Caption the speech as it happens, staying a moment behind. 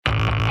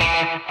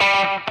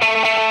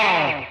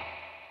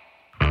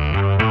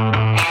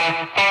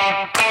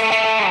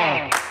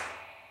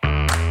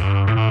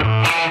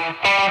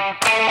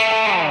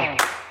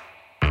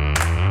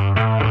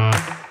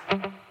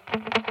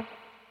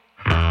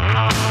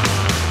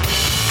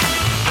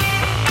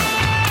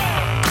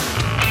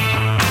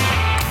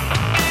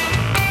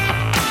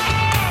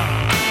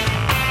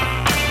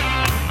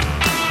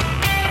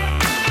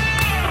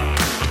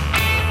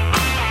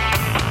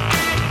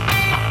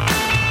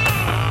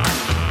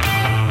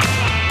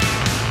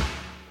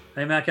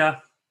Hey,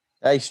 Macca.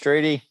 Hey,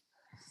 Streety.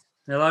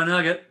 Hello,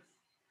 Nugget.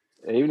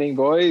 Evening,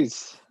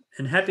 boys.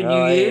 And Happy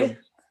New Year.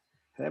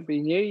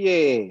 Happy New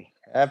Year.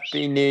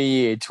 Happy New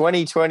Year.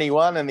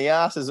 2021, and the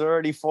arse has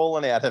already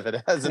fallen out of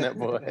it, hasn't it,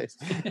 boys?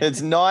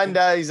 It's 9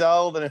 days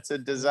old and it's a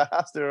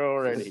disaster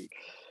already.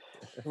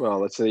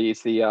 Well, it's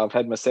the I've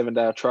had my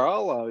 7-day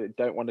trial. I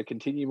don't want to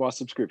continue my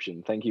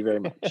subscription. Thank you very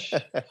much.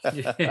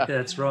 Yeah,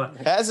 that's right.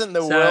 Hasn't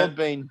the world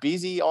been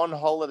busy on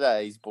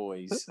holidays,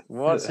 boys?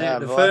 What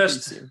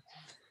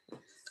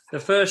the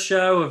first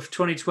show of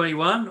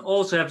 2021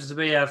 also happens to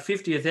be our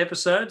 50th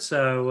episode,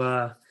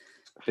 so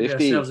give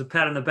ourselves a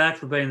pat on the back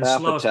for being the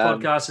slowest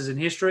podcasters in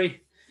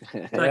history.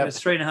 It's taken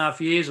us 3.5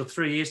 years or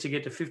 3 years to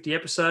get to 50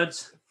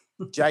 episodes.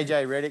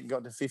 JJ Redick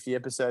got to 50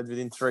 episodes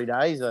within 3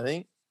 days, I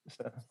think.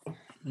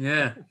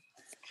 Yeah.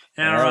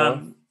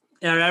 Our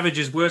average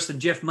is worse than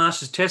Jeff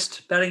Marsh's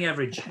test batting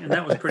average, and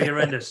that was pretty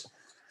horrendous.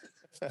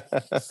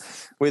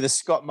 We're the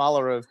Scott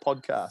Muller of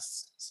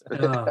podcasts.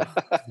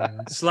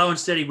 Slow and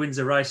steady wins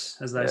the race,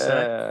 as they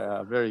say.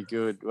 Yeah, very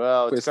good.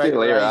 Well, it's great to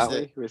raise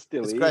it. We're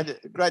still here.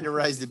 Great to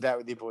raise the bat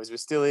with you boys. We're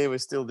still here. We're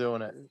still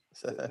doing it.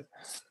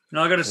 And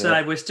I got to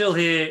say, we're still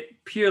here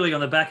purely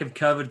on the back of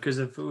COVID, because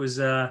if it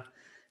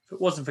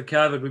wasn't for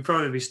COVID, we'd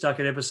probably be stuck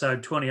at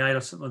episode 28 or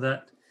something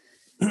like that.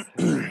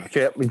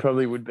 Yeah, we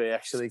probably would be,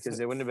 actually, because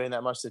there wouldn't have been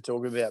that much to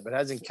talk about. But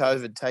hasn't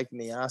COVID taken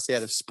the arse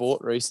out of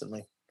sport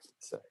recently?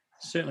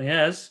 Certainly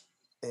has.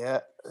 Yeah,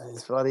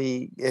 there's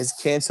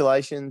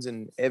cancellations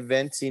and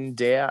events in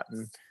doubt,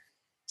 and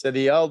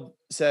over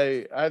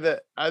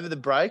the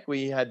break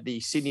we had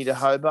the Sydney to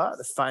Hobart,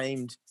 the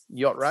famed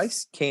yacht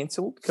race,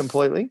 cancelled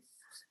completely.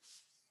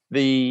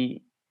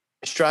 The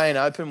Australian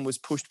Open was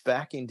pushed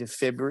back into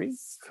February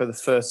for the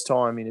first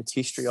time in its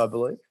history, I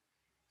believe.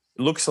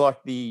 It looks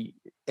like the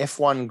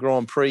F1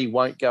 Grand Prix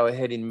won't go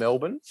ahead in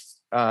Melbourne,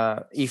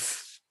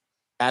 if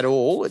at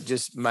all.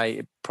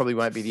 It probably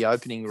won't be the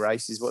opening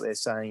race, is what they're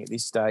saying at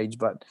this stage,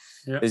 but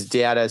there's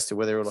doubt as to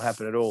whether it'll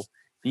happen at all.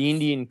 The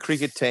Indian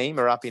cricket team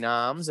are up in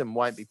arms and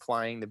won't be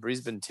playing the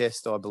Brisbane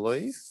Test, I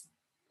believe.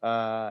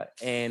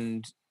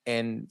 And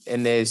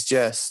there's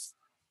just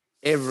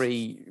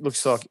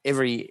looks like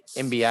every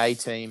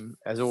NBA team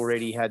has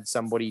already had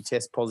somebody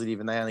test positive,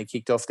 and they only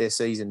kicked off their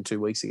season 2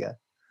 weeks ago.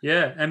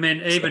 Yeah, and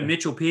then even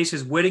Mitchell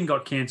Pearce's wedding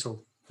got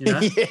cancelled. You know?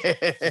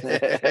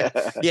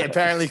 Yeah,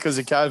 apparently because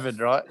of COVID,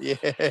 right? Yeah,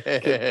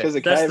 because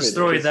of COVID. That's the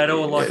story that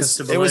all like us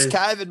to believe. It was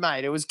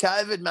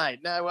COVID, mate.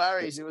 No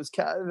worries, it was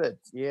COVID.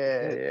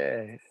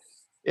 Yeah.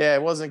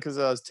 It wasn't because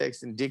I was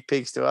texting dick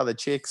pics to other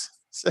chicks.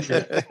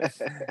 Mitchell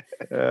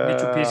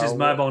Pearce's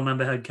mobile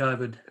number had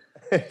COVID.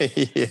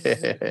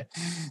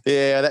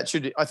 Yeah.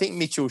 I think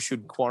Mitchell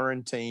should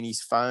quarantine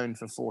his phone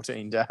for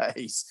 14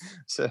 days.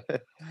 So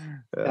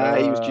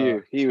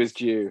he was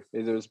due.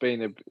 There's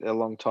been a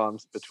long time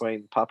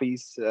between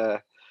puppies.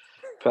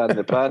 Pardon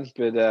the pun,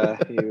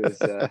 but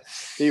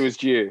he was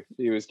due.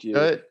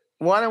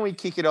 Why don't we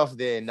kick it off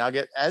there,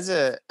 Nugget? As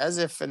a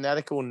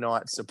fanatical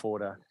Knights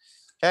supporter,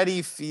 how do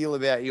you feel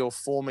about your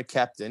former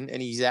captain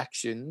and his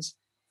actions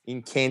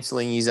in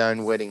cancelling his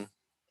own wedding?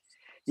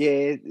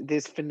 Yeah,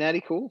 there's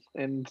fanatical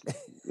and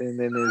then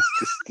there's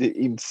just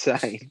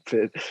insane.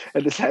 But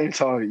at the same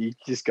time, you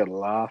just got to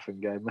laugh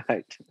and go,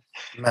 mate,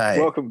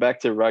 welcome back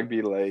to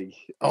rugby league.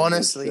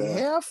 Honestly,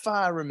 how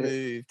far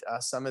removed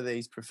are some of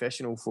these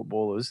professional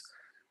footballers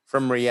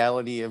from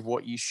reality of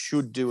what you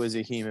should do as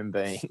a human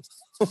being?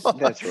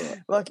 That's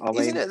right.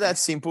 Isn't it that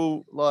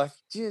simple?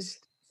 Just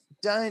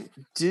don't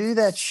do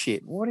that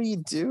shit. What are you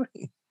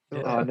doing?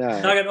 I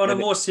know. On a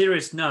more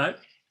serious note,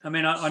 I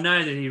mean, I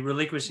know that he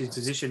relinquished his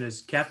position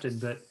as captain,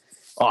 but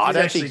I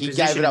don't think he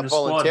gave it up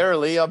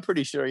voluntarily. I'm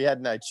pretty sure he had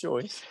no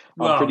choice.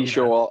 I'm pretty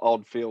sure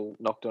old Phil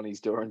knocked on his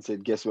door and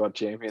said, "Guess what,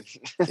 champion?"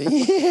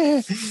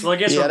 Yeah. Well, I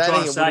guess what I'm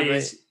trying to say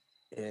is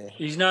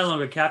he's no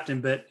longer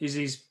captain, but is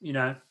his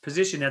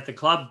position at the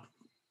club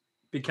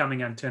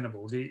becoming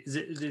untenable?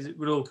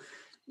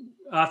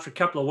 After a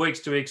couple of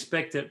weeks, do we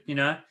expect that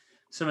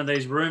some of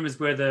these rumours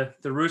where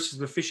the Roosters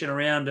were fishing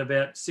around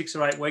about 6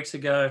 or 8 weeks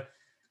ago?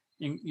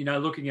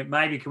 Looking at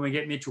maybe can we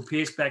get Mitchell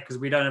Pearce back because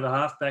we don't have a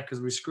halfback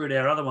because we screwed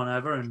our other one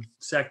over and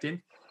sacked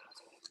him.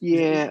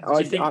 Yeah, do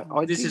you think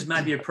this is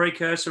maybe a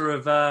precursor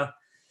of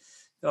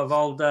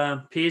old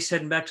Pearce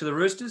heading back to the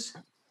Roosters?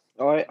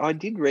 I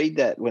did read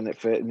that when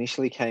it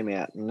initially came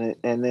out, and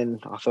then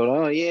I thought,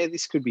 oh yeah,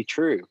 this could be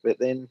true. But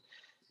then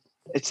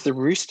it's the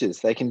Roosters;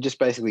 they can just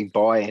basically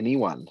buy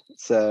anyone.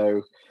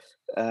 So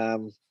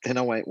then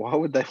I went, why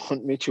would they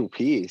want Mitchell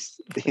Pearce?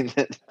 In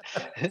that,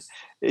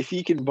 if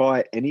you can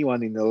buy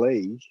anyone in the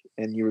league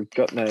and you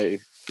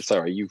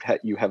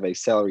have a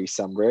salary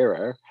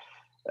sombrero.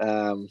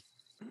 I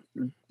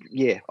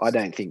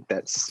don't think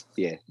that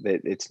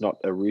it's not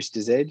a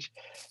Roosters edge.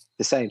 At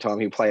the same time,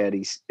 he'll play out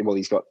he's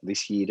got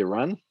this year to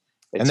run.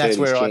 And that's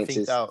where I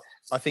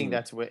think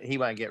that's where he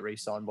won't get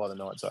re-signed by the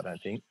Knights, I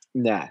don't think.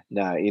 No,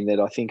 in that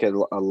I think a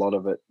lot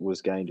of it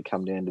was going to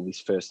come down to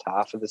this first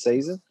half of the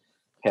season,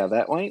 how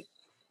that went,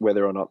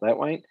 whether or not that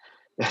went.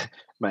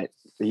 Mate,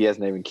 he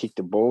hasn't even kicked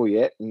a ball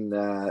yet,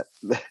 and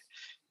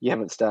you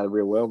haven't started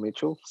real well,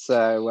 Mitchell.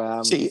 So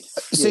I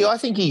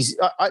think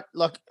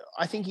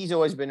I think he's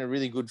always been a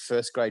really good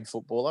first grade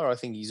footballer. I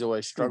think he's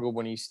always struggled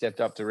when he stepped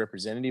up to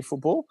representative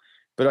football,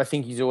 but I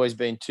think he's always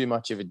been too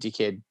much of a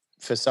dickhead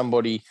for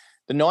somebody.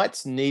 The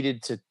Knights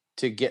needed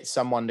to get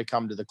someone to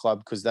come to the club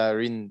because they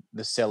were in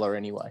the cellar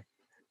anyway,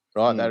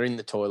 right? They're in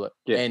the toilet,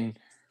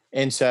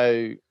 and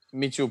so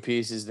Mitchell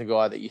Pearce is the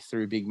guy that you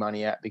threw big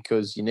money at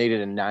because you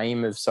needed a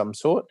name of some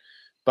sort,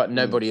 but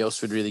nobody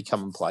else would really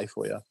come and play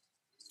for you.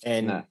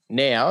 And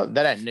now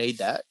they don't need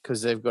that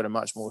because they've got a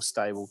much more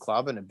stable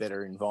club and a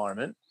better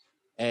environment.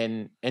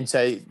 And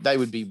so they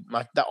would be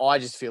I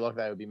just feel like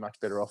they would be much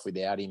better off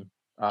without him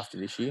after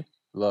this year.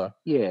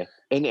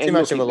 And too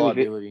much of a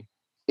liability.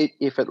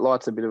 If it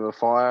lights a bit of a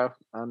fire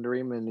under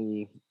him and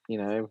he,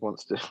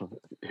 wants to,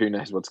 who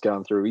knows what's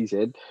going through his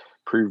head,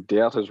 prove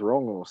doubters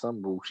wrong or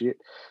some bullshit.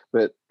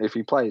 But if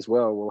he plays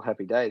well,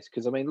 happy days.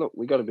 Because,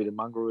 we got a bit of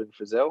Mungrel and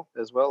Frizzell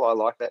as well. I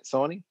like that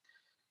signing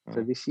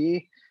for this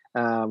year.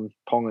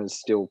 Ponga's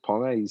still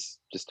Ponga. He's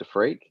just a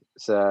freak.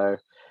 So,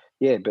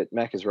 but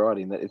Mac is right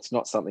in that it's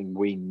not something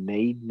we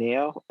need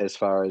now as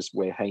far as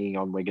we're hanging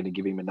on. We're going to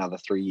give him another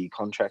 3-year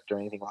contract or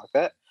anything like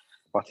that.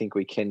 I think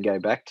we can go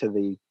back to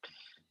the,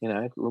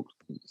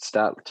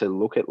 start to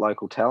look at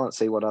local talent,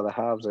 see what other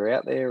halves are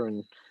out there.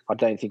 And I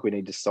don't think we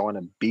need to sign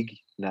a big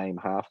name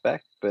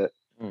halfback, but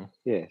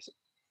yes.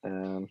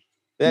 I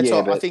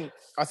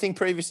think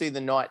previously the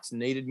Knights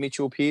needed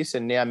Mitchell Pearce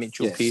and now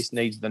Mitchell Pearce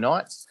needs the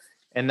Knights.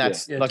 And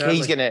that's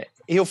totally.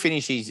 He'll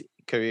finish his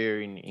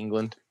career in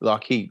England. I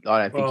don't think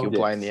he'll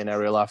play in the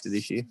NRL after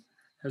this year.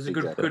 It was a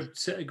good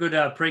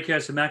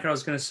precursor, Mac. I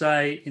was going to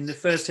say in the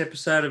first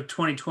episode of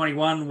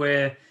 2021,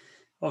 we're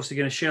obviously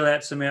going to shell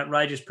out some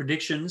outrageous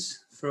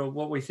predictions for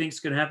what we think is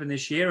going to happen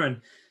this year.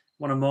 And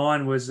one of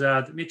mine was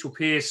that Mitchell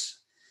Pearce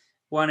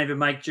won't even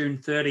make June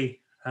 30,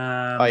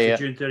 the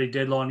June 30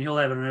 deadline. He'll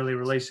have an early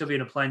release. He'll be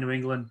in a plane to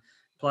England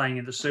playing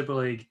in the Super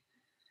League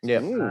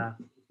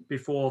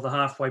before the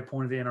halfway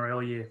point of the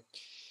NRL year.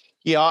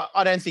 Yeah,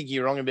 I don't think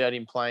you're wrong about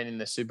him playing in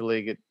the Super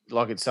League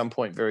at some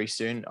point very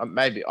soon.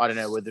 Maybe, I don't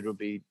know whether it'll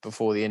be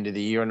before the end of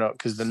the year or not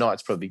because the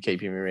Knights probably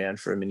keep him around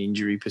from an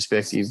injury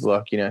perspective.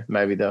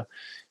 Maybe they'll,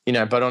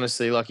 but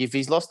honestly, if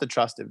he's lost the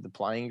trust of the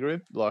playing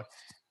group,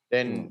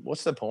 then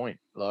what's the point?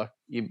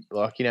 If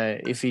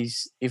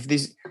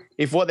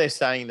what they're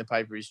saying in the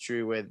paper is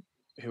true, where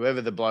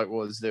whoever the bloke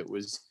was that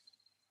was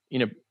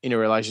in a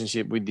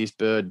relationship with this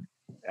bird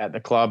at the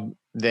club,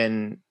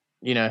 then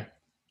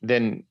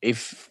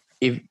if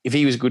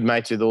he was good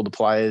mates with all the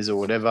players or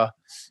whatever,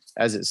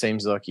 as it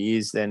seems like he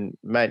is, then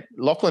mate,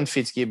 Lachlan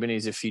Fitzgibbon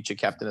is a future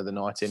captain of the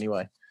Knights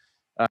anyway.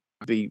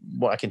 Be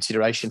a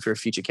consideration for a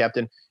future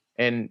captain.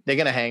 And they're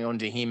going to hang on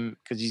to him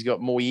because he's got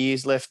more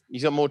years left.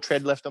 He's got more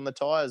tread left on the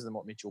tyres than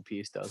what Mitchell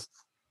Pearce does.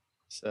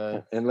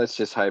 So, and let's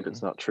just hope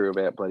it's not true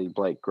about bloody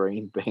Blake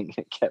Green being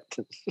a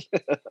captain.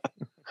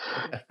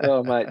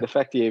 Oh, mate, the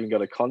fact he even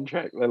got a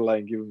contract, let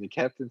alone give him the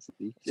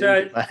captaincy.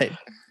 So,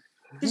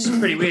 this is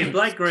pretty weird.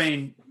 Blake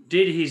Green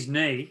did his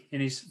knee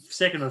in his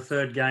second or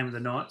third game with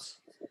the Knights.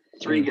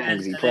 3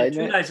 games he played.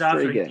 2 days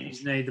after he did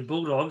his knee, the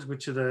Bulldogs,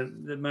 which are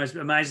the most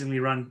amazingly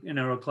run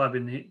NRL club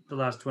in the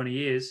last 20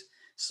 years,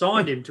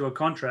 signed him to a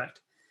contract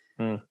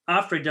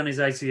after he'd done his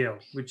ACL,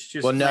 which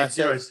just made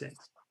zero sense.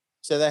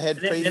 So they had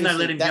then they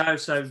let him go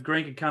so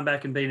Green could come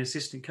back and be an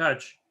assistant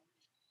coach.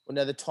 Well,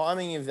 now the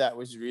timing of that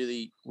was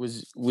really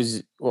was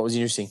what was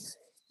interesting.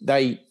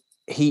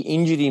 He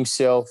injured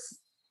himself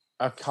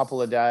a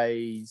couple of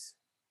days.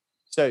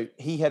 So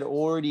he had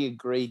already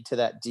agreed to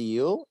that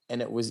deal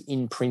and it was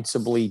in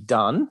principle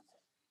done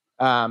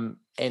and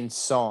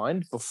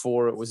signed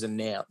before it was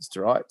announced,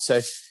 right? So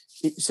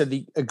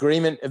the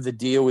agreement of the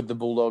deal with the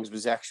Bulldogs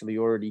was actually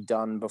already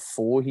done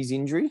before his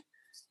injury,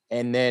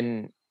 and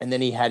then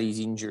he had his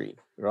injury,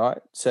 right?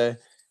 So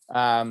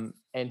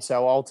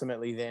so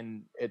ultimately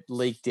then it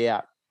leaked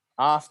out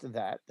after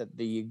that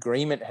the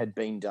agreement had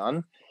been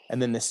done,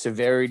 and then the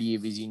severity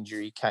of his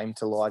injury came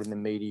to light in the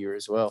media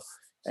as well.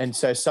 And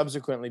so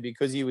subsequently,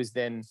 because he was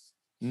then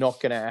not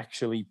going to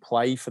actually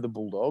play for the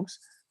Bulldogs,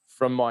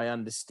 from my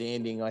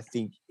understanding, I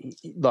think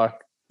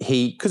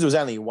because it was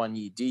only a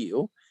 1-year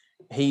deal,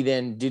 he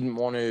then didn't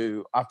want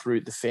to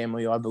uproot the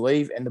family, I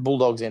believe, and the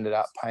Bulldogs ended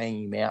up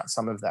paying him out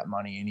some of that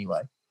money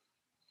anyway.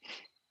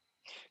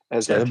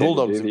 As so the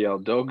Bulldogs, the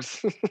old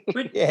dogs.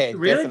 Yeah,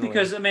 really? Definitely.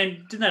 Because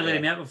didn't they let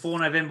him out before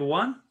November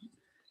 1?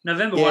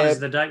 November 1 is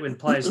the date when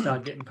players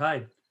start getting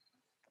paid.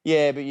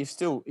 Yeah, but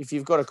if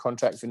you've got a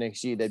contract for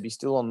next year, they'd be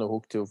still on the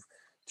hook to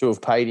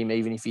have paid him,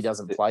 even if he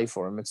doesn't play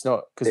for him. It's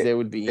not because there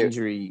would be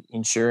injury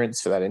insurance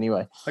for that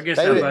anyway. I guess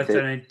they're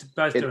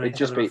both doing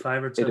each other a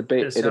favour. It'd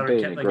be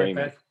an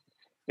agreement.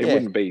 It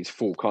wouldn't be his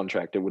full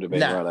contract. It would have been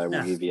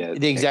we'll give you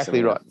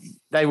exactly right.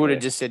 They would have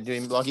just said to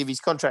him, like, if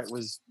his contract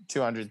was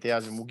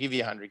 200,000, we'll give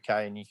you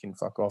 100K and you can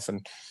fuck off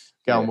and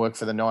go and work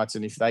for the Knights.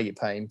 And if they get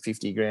paying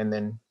 50 grand,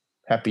 then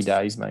happy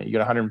days, mate. You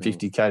got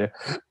 150K to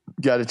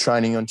go to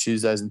training on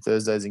Tuesdays and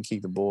Thursdays and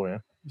kick the ball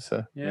around.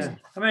 So I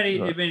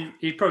mean,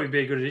 he'd probably be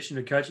a good addition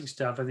to coaching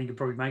staff. I think he'd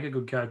probably make a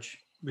good coach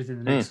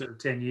within the next sort of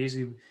 10 years.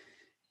 He'd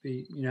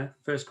be,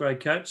 first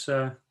grade coach.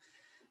 So,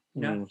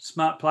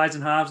 smart players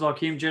and halves like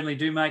him generally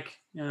do make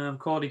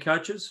quality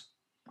coaches.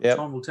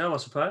 Time will tell, I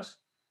suppose.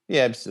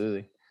 Yeah,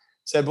 absolutely.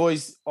 So,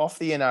 boys, off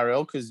the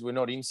NRL, because we're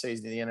not in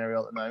season in the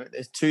NRL at the moment,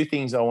 there's two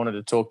things I wanted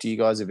to talk to you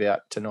guys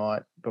about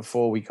tonight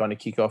before we kind of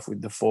kick off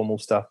with the formal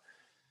stuff.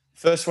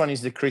 First one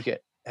is the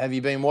cricket. Have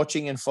you been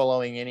watching and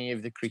following any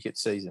of the cricket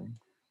season?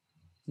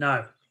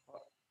 No.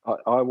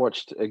 I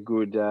watched a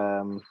good,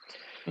 I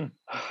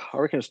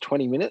reckon it was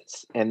 20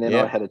 minutes, and then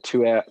I had a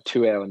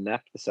two-hour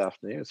nap this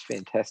afternoon. It was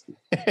fantastic.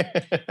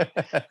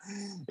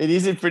 It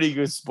is a pretty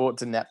good sport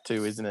to nap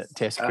to, isn't it?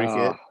 Test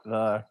cricket.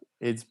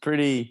 It's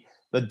pretty...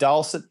 The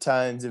dulcet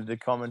tones of the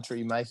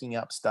commentary making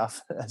up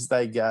stuff as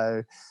they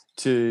go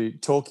to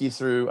talk you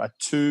through a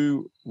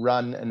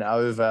 2-run and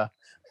over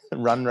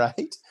run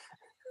rate.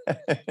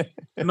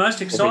 The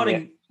most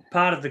exciting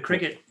part of the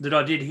cricket that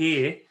I did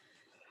hear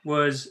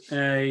was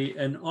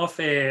an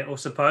off-air or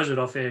supposed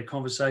off-air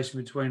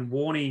conversation between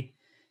Warney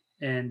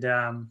and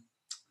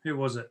who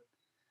was it?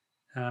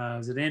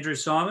 Was it Andrew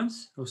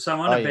Simons or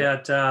someone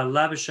about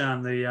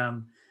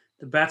Labuschagne,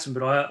 the batsman?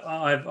 But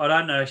I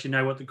don't actually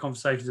know what the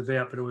conversation's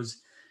about, but it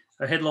was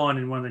a headline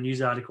in one of the news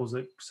articles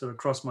that sort of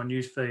crossed my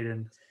news feed,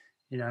 and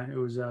it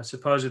was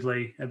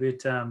supposedly a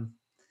bit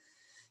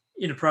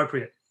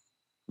inappropriate.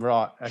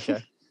 Right.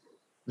 Okay.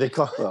 Did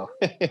you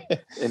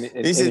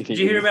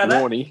hear about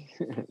that?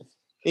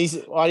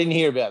 I didn't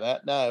hear about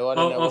that. No, I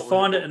don't know. I'll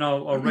find it and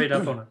I'll read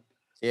up on it.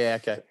 Yeah.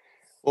 Okay.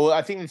 Well,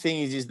 I think the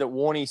thing is that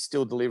Warney's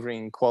still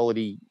delivering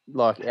quality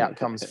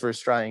outcomes for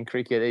Australian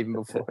cricket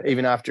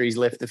even after he's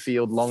left the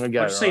field long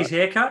ago. Did you see his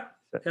haircut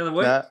the other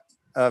week? No,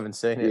 I haven't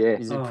seen it. Yeah.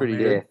 Is it pretty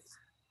good?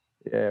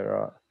 Yeah,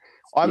 right.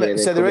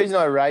 So the reason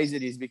I raise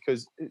it is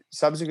because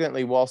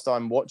subsequently, whilst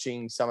I'm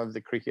watching some of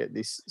the cricket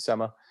this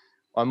summer,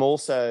 I'm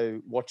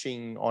also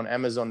watching on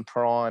Amazon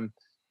Prime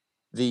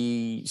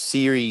the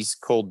series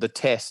called The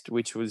Test,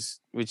 which is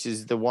like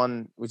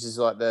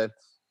the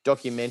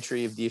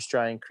documentary of the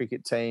Australian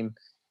cricket team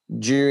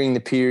during the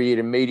period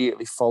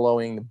immediately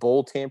following the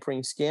ball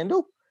tampering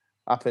scandal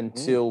up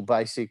until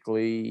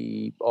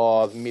basically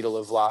the middle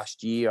of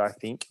last year, I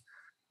think.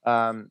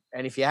 And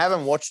if you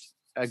haven't watched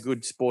a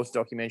good sports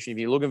documentary, if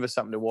you're looking for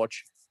something to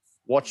watch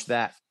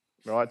that,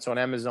 right? It's on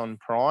Amazon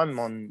Prime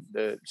on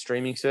the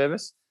streaming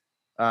service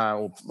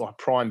or like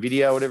Prime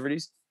Video, whatever it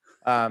is.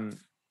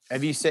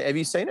 Have you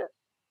seen it?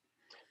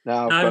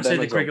 No, I haven't seen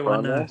the cricket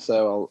one, no.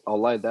 So I'll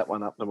load that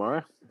one up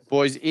tomorrow.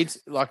 Boys, it's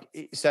like,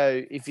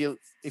 so if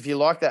you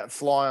like that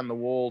fly on the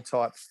wall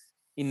type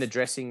in the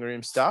dressing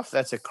room stuff,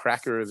 that's a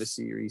cracker of a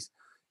series.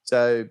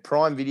 So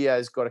Prime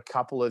Video's got a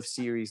couple of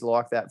series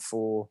like that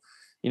for,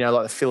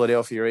 like the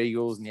Philadelphia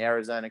Eagles and the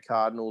Arizona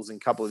Cardinals and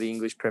a couple of the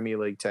English Premier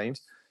League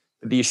teams.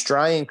 But the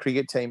Australian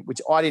cricket team, which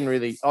I didn't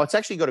really, it's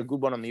actually got a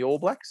good one on the All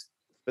Blacks,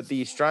 but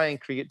the Australian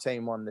cricket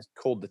team one that's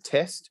called The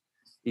Test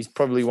is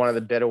probably one of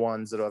the better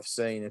ones that I've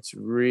seen. It's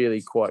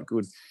really quite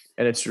good.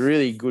 And it's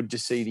really good to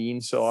see the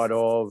inside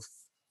of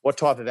what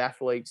type of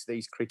athletes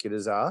these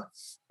cricketers are,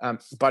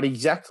 but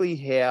exactly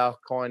how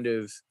kind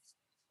of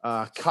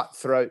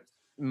cutthroat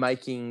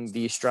making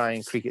the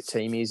Australian cricket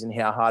team is and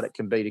how hard it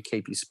can be to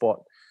keep your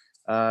spot.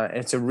 And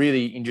it's a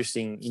really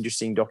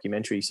interesting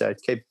documentary. So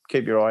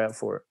keep your eye out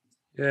for it.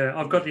 Yeah,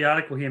 I've got the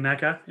article here,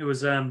 Macca. It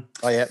was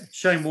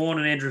Shane Warne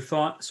and Andrew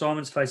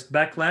Simons faced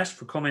backlash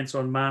for comments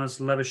on Marnus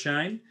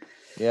Labuschagne.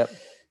 Yep.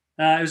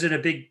 It was in a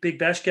big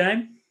bash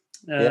game.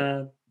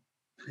 Here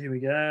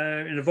we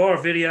go. In a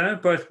viral video,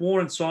 both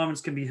Warne and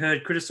Simons can be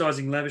heard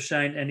criticising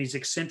Labuschagne and his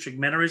eccentric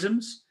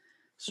mannerisms.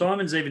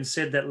 Simons even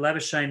said that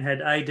Labuschagne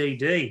had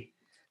ADD,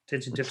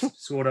 attention deficit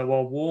disorder,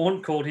 while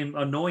Warne called him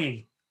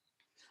annoying.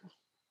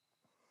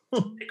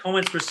 The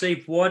comments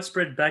received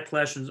widespread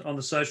backlash on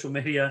the social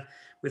media,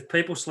 with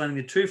people slamming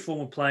the two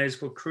former players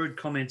for crude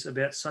comments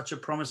about such a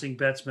promising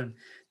batsman.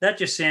 That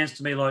just sounds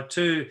to me like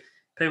two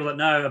people that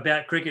know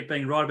about cricket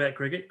being right about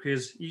cricket,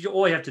 because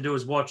all you have to do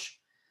is watch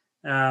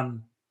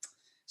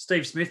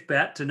Steve Smith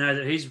bat to know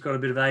that he's got a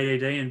bit of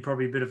ADD and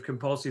probably a bit of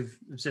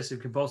obsessive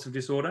compulsive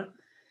disorder.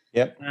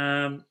 Yep.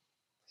 And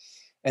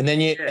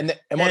then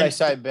what they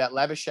say about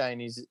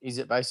Labuschagne is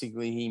that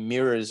basically he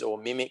mirrors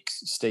or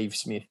mimics Steve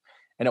Smith.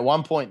 And at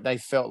one point they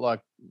felt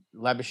like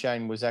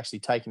Labuschagne was actually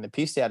taking the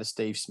piss out of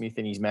Steve Smith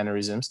and his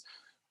mannerisms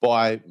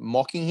by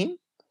mocking him.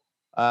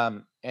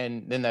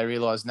 And then they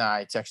realised,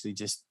 it's actually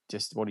just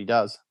what he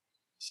does.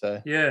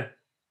 So yeah.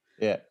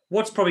 Yeah.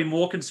 What's probably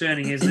more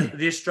concerning is that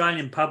the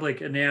Australian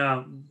public are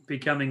now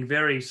becoming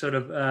very sort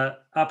of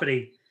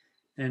uppity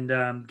and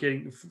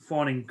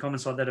finding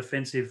comments like that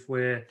offensive,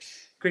 where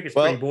cricket's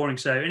pretty boring.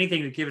 So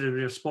anything that gives it a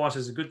bit of spice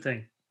is a good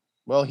thing.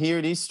 Well, here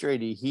it is,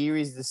 Streety. Here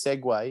is the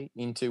segue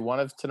into one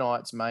of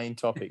tonight's main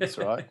topics,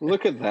 right?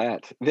 Look at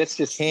that. That's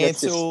just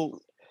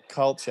cancel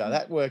culture.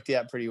 That worked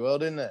out pretty well,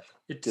 didn't it?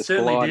 It just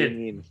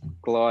certainly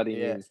gliding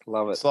in.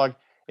 Love it.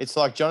 It's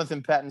like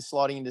Jonathan Patton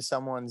sliding into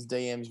someone's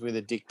DMs with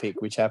a dick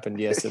pic, which happened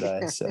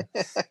yesterday. So,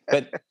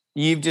 but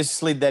you've just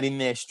slid that in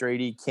there,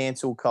 Streety.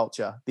 Cancel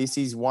culture. This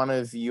is one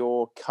of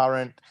your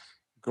current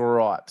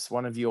gripes,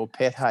 one of your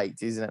pet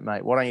hates, isn't it,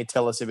 mate? Why don't you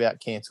tell us about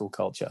cancel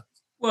culture?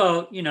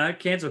 Well,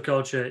 cancel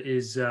culture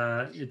is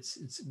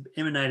it's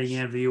emanating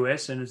out of the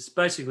US, and it's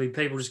basically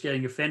people just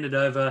getting offended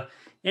over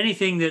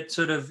anything that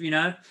sort of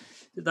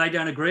that they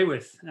don't agree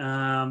with.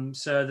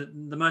 So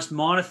the most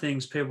minor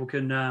things people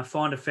can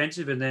find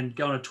offensive, and then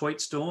go on a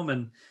tweet storm,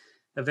 and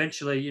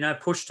eventually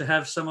push to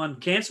have someone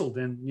cancelled,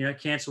 and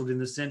cancelled in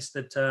the sense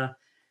that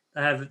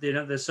they have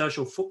their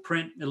social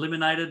footprint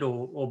eliminated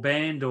or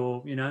banned,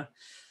 or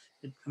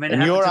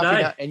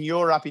and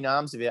you're up in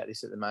arms about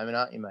this at the moment,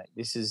 aren't you, mate?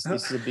 This is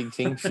a big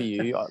thing for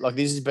you. Like,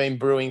 this has been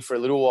brewing for a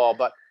little while,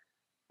 but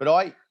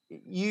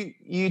you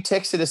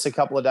texted us a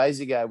couple of days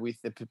ago with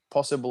the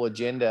possible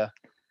agenda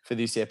for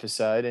this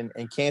episode,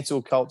 and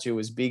cancel culture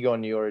was big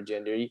on your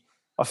agenda.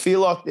 I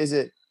feel like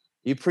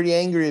you're pretty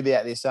angry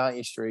about this, aren't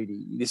you,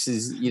 Streety?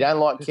 You don't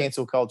like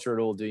cancel culture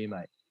at all, do you,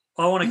 mate?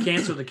 I want to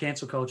cancel the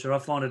cancel culture. I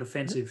find it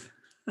offensive.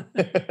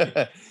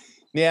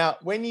 Now,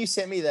 when you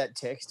sent me that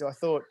text, I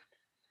thought,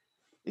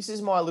 this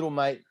is my little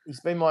mate. He's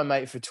been my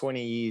mate for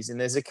 20 years,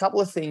 and there's a couple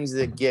of things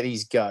that get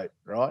his goat,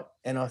 right?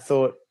 And I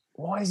thought,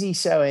 why is he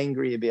so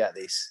angry about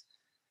this?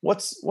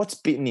 What's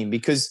bitten him?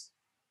 Because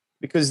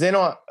I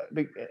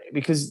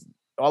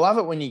love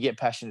it when you get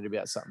passionate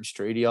about something,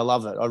 Streety. I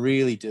love it. I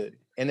really do.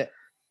 And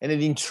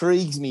it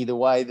intrigues me the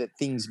way that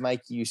things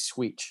make you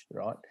switch,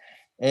 right?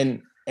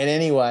 And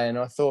anyway, and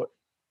I thought,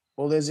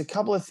 well, there's a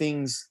couple of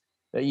things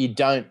that you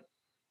don't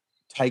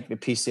take the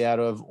piss out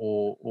of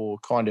or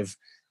kind of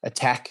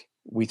attack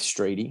with,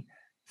 Streety.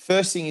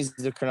 First thing is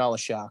the Cronulla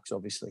Sharks,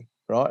 obviously,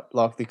 right?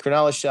 Like, the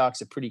Cronulla Sharks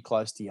are pretty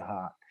close to your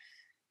heart.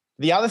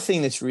 The other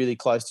thing that's really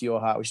close to your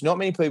heart, which not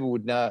many people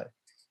would know,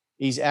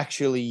 is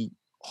actually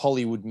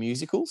Hollywood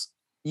musicals.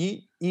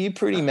 You're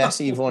pretty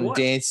massive on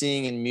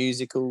dancing and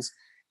musicals.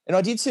 And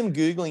I did some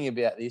Googling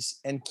about this,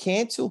 and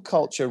cancel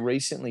culture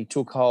recently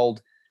took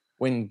hold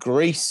when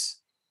Grease,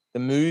 the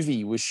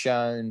movie, was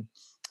shown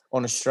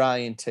on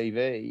Australian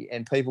TV,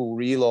 and people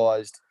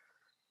realised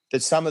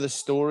that some of the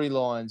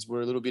storylines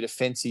were a little bit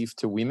offensive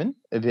to women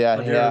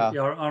about how...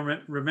 Yeah, I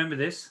remember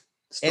this.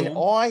 Storm. And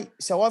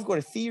I've got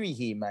a theory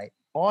here, mate.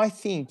 I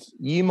think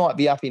you might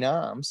be up in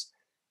arms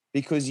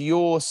because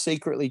you're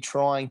secretly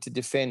trying to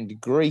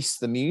defend Grease,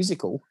 the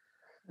musical,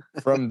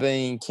 from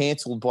being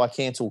cancelled by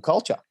cancel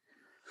culture.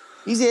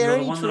 Is there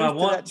any truth to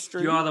that,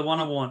 Street? You are the one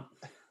I want.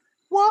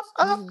 What?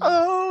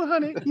 Oh,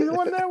 honey, you're the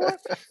one that I want.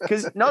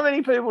 Because not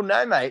many people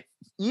know, mate.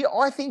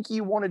 I think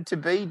you wanted to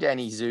be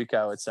Danny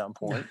Zuko at some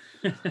point.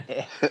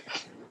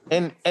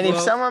 And if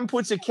someone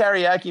puts a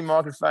karaoke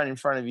microphone in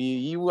front of you,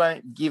 you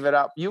won't give it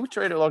up. You'll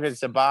treat it like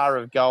it's a bar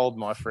of gold,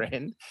 my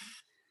friend.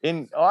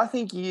 And I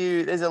think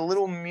there's a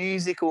little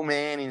musical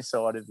man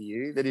inside of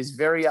you that is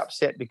very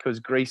upset because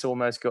Grease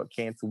almost got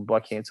cancelled by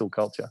cancel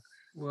culture.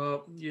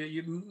 Well,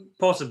 you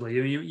possibly.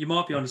 You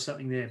might be onto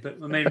something there. But,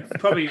 I mean,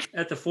 probably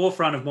at the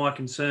forefront of my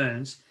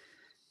concerns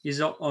is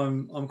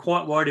I'm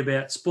quite worried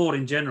about sport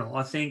in general.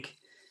 I think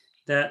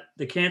that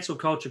the cancel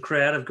culture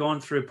crowd have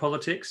gone through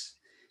politics.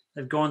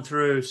 They've gone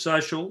through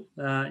social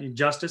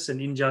justice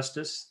and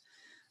injustice,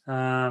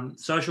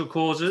 social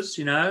causes,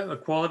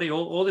 equality,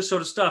 all this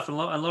sort of stuff. And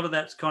a lot of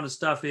that kind of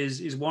stuff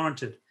is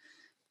warranted.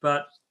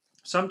 But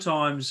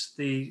sometimes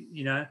the,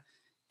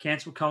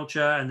 cancel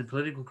culture and the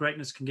political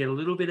correctness can get a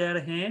little bit out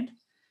of hand.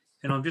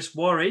 And I'm just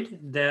worried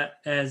that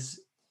as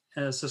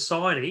a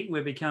society,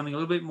 we're becoming a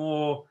little bit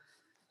more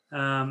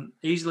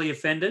easily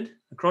offended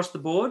across the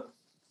board,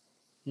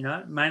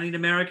 mainly in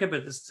America,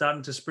 but it's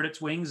starting to spread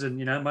its wings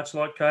and, much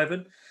like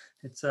COVID,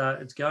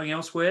 it's going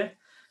elsewhere.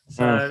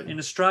 So in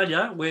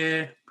Australia,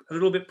 we're a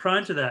little bit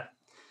prone to that.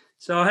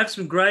 So I have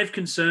some grave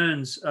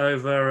concerns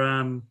over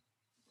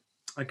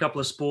a couple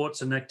of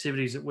sports and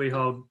activities that we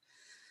hold,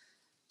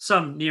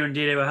 some near and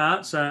dear to our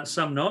hearts,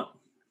 some not.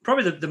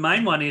 Probably the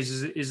main one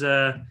is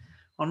I'm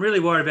really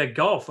worried about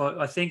golf.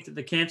 I think that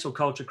the cancel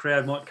culture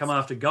crowd might come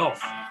after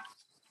golf.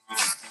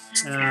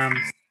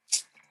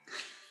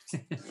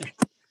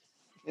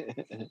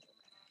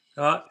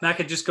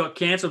 Macca just got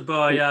cancelled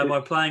by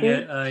playing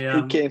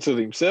he cancelled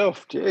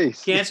himself.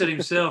 Jeez, cancelled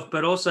himself.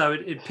 But also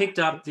it picked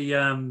up the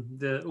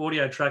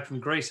audio track from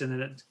Grease and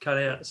then it cut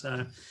out.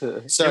 So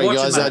sorry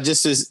guys, I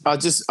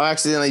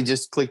accidentally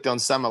just clicked on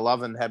Summer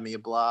Love and had me a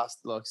blast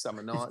like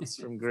Summer Nights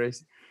from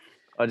Grease.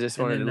 I just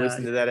wanted to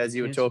listen to that as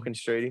you were talking,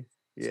 Streety.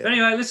 Yeah. But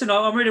anyway, listen,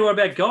 I'm really worried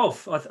about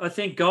golf. I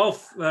think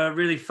golf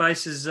really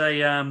faces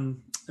a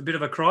a bit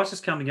of a crisis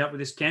coming up with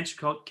this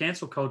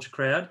cancel culture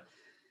crowd.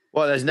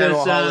 Well, there's no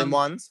more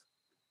hole-in-ones.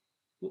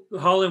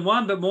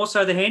 Hole-in-one, but more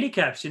so the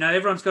handicaps.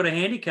 Everyone's got a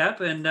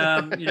handicap, and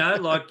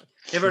like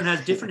everyone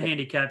has different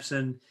handicaps,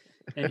 and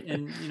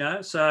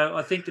so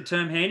I think the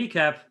term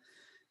handicap,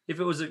 if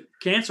it was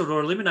cancelled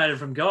or eliminated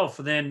from golf,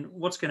 then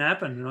what's going to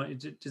happen?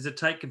 Does it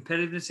take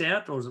competitiveness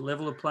out, or is it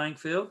level the playing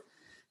field?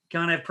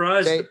 Can't have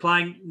pros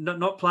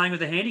not playing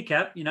with a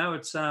handicap.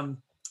 It's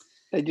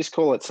They just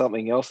call it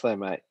something else, though,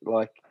 mate.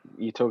 Like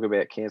you talk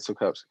about cancel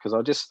cups, because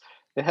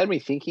it had me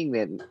thinking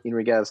then in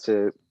regards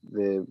to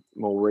the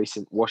more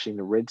recent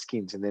Washington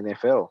Redskins in the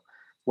NFL.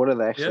 What are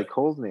they actually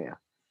called now?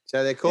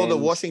 So they're called the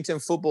Washington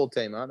football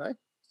team, aren't they?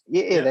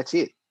 Yeah, that's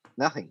it.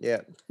 Nothing.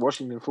 Yeah.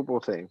 Washington football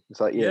team. It's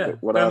like,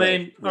 but what are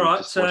they? All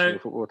right, so Washington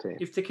football team.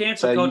 If the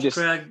cancel culture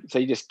crowd... So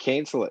you just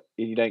cancel it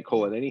and you don't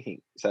call it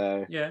anything.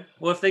 So yeah.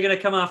 Well, if they're going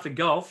to come after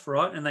golf,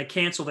 right, and they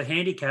cancel the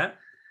handicap,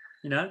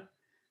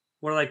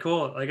 what do they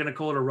call it? Are they going to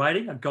call it a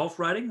rating, a golf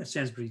rating? That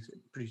sounds pretty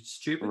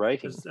stupid.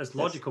 Rating. That's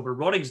logical, but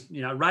rating's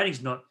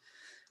not.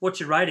 What's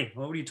your rating?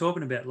 What are you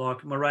talking about?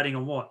 Like, my rating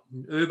on what?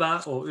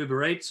 Uber or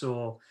Uber Eats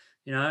or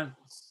Tinder?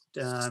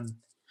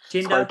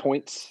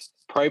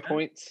 Pro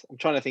points. I'm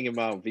trying to think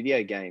of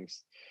video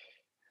games.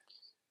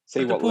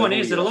 But the point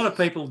is that a lot of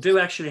people do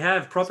actually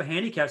have proper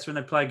handicaps when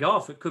they play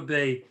golf. It could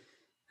be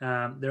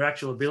their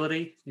actual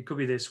ability. It could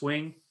be their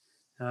swing.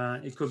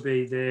 It could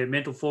be their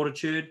mental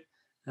fortitude.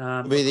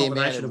 It'll be the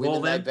amount of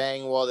women they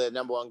bang while they're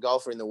number one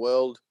golfer in the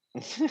world.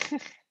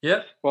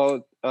 Yep.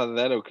 Well,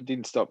 that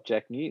didn't stop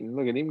Jack Newton.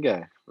 Look at him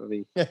go.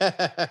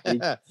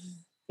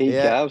 He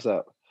carves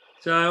up.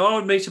 So I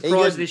would be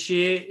surprised this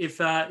year if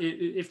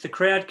the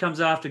crowd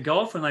comes after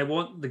golf and they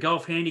want the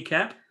golf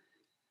handicap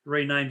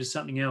renamed to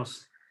something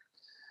else.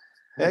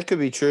 That could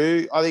be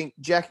true. I think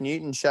Jack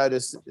Newton showed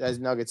us, as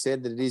Nugget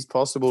said, that it is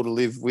possible to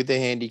live with a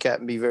handicap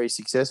and be very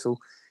succcul.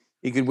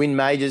 You could win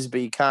majors, but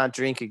you can't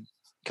drink a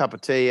cup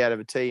of tea out of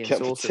a tea and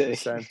saucer at the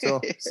same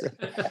time.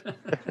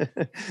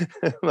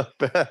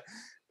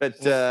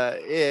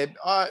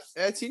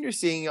 It's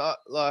interesting.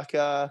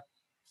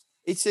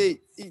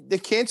 The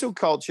cancel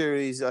culture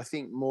is, I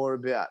think, more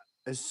about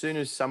as soon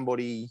as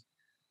somebody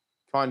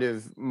kind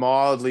of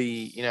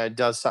mildly,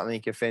 does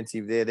something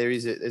offensive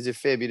there's a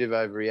fair bit of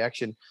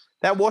overreaction.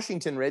 That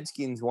Washington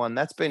Redskins one,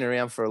 that's been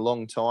around for a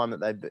long time,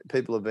 that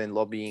people have been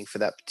lobbying for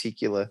that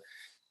particular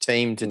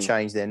team to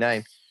change their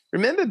name.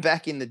 Remember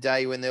back in the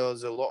day when there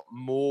was a lot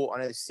more,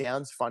 I know this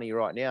sounds funny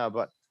right now,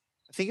 but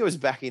I think it was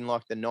back in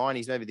like the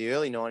 90s, maybe the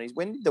early 90s.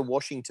 When did the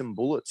Washington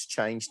Bullets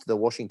change to the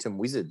Washington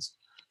Wizards?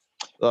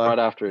 Right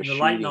after the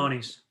late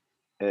 90s.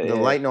 The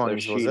late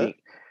 90s, was it?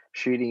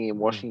 Shooting in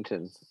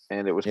Washington,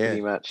 and it was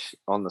pretty much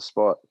on the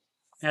spot.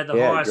 Had the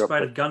highest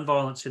rate of gun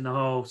violence in the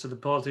whole, so the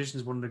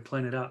politicians wanted to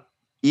clean it up.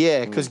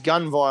 Yeah, because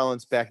gun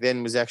violence back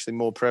then was actually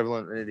more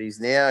prevalent than it is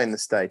now in the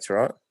States,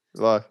 right?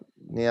 Like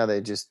now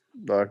they're just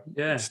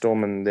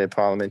storming their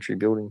parliamentary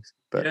buildings.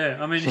 But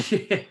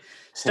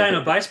staying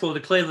on baseball, the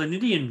Cleveland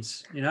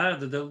Indians,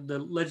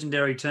 the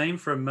legendary team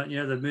from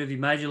the movie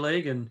Major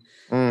League, and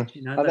are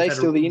they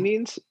still the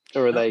Indians,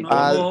 or are they? They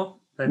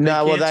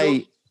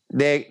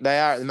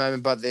are at the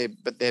moment, but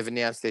they've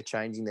announced they're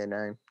changing their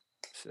name.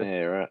 So,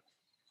 yeah, right.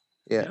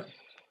 Yeah.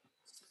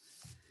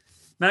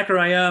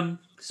 Macarae,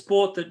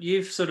 sport that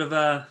you've sort of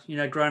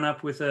grown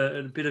up with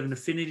a bit of an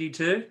affinity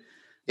to.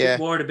 Yeah.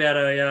 Worried about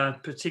a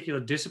particular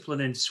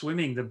discipline in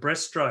swimming, the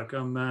breaststroke.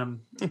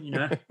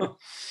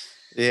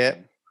 Yeah.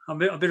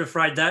 I'm a bit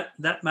afraid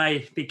that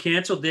may be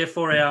cancelled.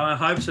 Therefore, our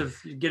hopes of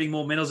getting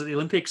more medals at the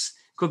Olympics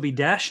could be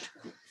dashed.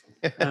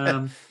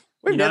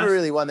 We've never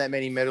really won that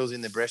many medals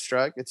in the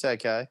breaststroke. It's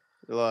okay.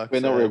 We're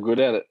not real good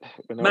at it.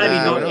 Maybe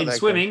not in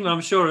swimming. But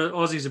I'm sure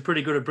Aussies are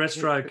pretty good at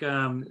breaststroke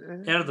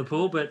out of the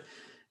pool. But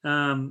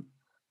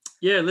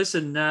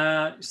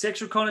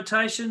sexual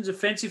connotations,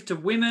 offensive to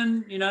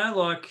women,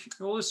 like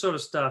all this sort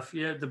of stuff.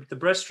 Yeah, the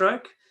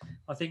breaststroke,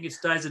 I think its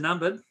days are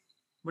numbered.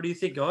 What do you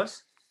think,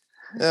 guys?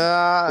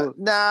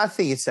 I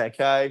think it's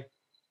okay.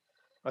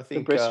 I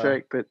think the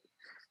breaststroke, but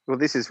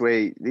this is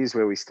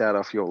where we start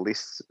off your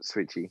list,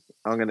 Switchy.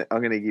 I'm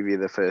gonna give you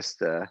the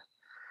first. I'm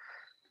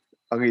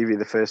gonna give you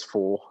the first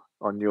four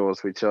on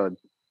yours, which I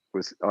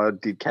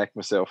did cack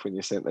myself when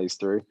you sent these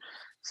through.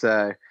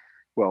 So,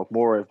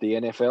 more of the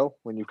NFL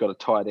when you've got a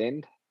tight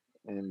end,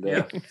 and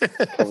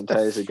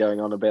commentators are going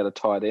on about a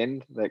tight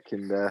end that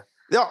can.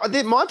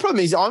 My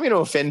problem is I'm going to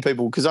offend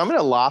people because I'm going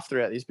to laugh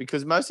throughout this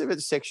because most of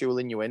it's sexual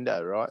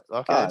innuendo, right?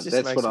 Like, that's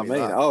what I mean.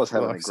 Laugh. I was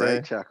having a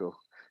great chuckle.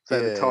 So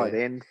the tight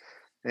end.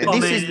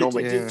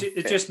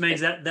 It just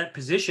means that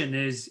position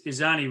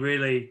is only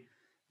really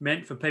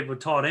meant for people with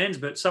tight ends,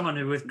 but someone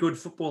who with good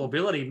football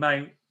ability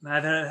may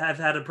have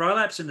had a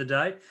prolapse back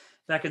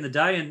in the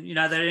day, and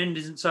their end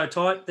isn't so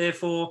tight.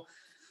 Therefore,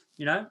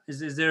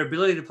 is their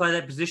ability to play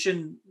that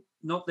position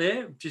not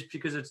there just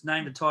because it's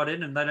named a tight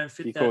end and they don't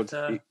fit He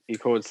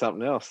called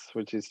something else,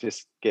 which is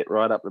just get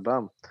right up the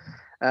bum.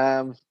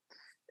 Another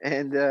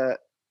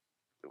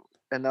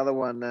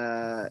one.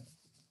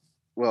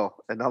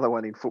 Another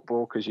one in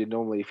football, because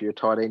normally if you're a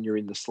tight end, you're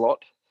in the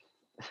slot.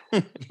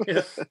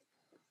 Yeah.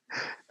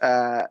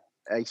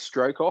 A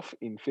stroke off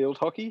in field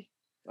hockey.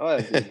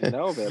 I didn't even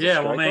know about Yeah,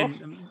 a well, stroke I off.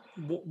 mean,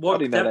 I what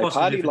didn't could know that they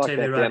possibly do partied for like TV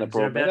that down ratings? at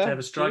They're about to Broadmeadow. have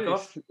a stroke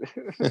off.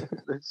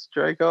 The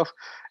stroke off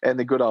and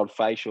the good old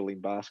facial in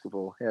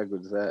basketball. How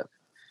good is that?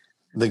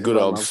 The good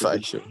Everyone old loves a good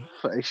facial.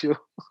 Facial.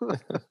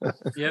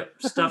 Yep,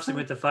 stuffs him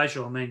with the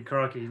facial. I mean,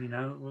 crikey, you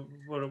know,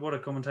 what a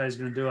commentator's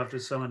going to do after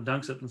someone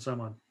dunks it on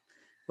someone.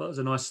 Well, it was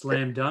a nice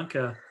slam dunk.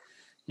 You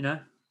know,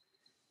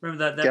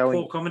 remember that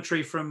poor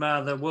commentary from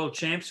the world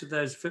champs with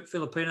those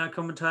Filipino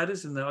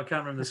commentators, and I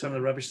can't remember some of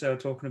the rubbish they were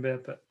talking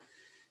about, but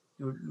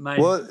it made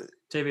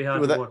TV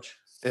hard to watch.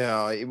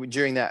 Yeah,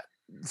 during that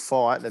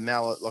fight, the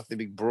mallet, like the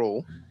big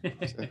brawl.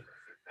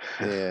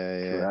 So,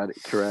 yeah.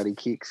 Karate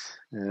kicks.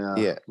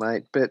 Yeah,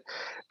 mate. But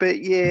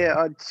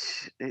yeah,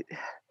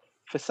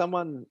 for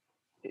someone,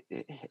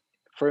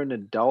 for an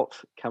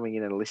adult coming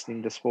in and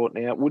listening to sport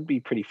now, it would be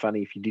pretty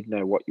funny if you did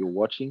know what you're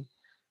watching,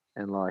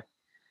 and like,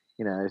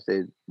 you know,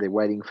 they're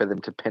waiting for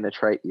them to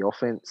penetrate the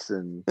offense,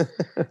 and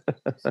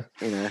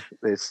you know,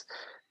 there's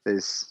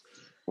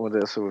what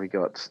else have we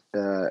got?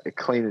 A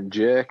clean and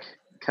jerk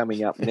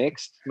coming up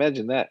next.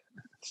 Imagine that.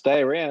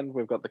 Stay around.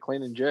 We've got the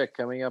clean and jerk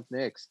coming up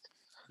next.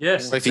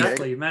 Yes,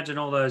 exactly. Imagine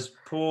all those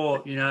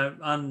poor, you know,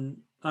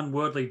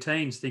 unworldly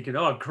teens thinking,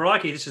 "Oh,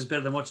 crikey, this is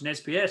better than watching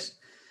SBS."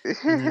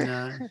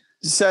 Then,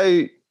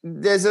 so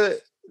there's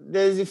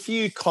a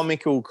few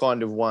comical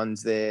kind of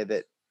ones there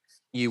that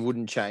you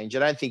wouldn't change. I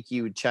don't think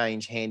you would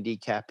change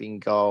handicap in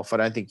golf. I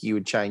don't think you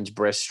would change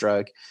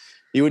breaststroke.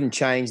 You wouldn't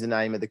change the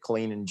name of the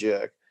clean and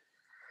jerk,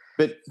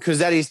 but because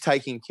that is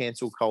taking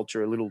cancel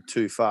culture a little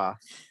too far.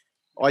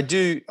 I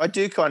do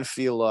kind of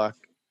feel like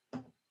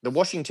the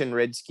Washington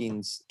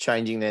Redskins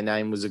changing their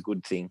name was a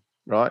good thing,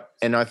 right?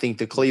 And I think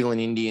the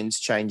Cleveland Indians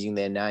changing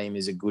their name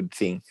is a good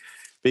thing,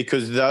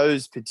 because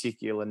those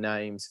particular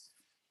names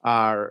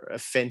are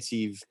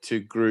offensive to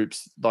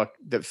groups like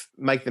that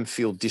make them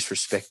feel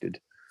disrespected,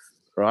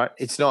 right?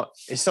 It's not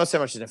so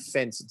much an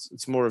offense;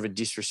 it's more of a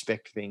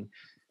disrespect thing.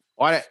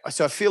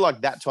 So I feel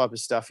like that type of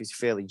stuff is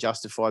fairly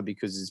justified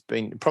because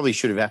it probably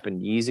should have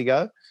happened years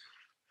ago.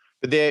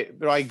 But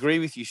I agree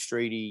with you,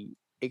 Streety.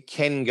 It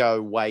can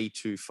go way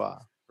too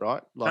far,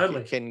 right? Like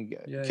totally.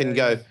 It can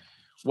go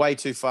way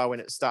too far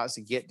when it starts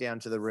to get down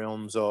to the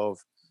realms of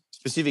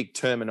specific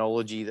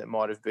terminology that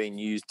might have been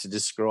used to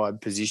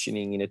describe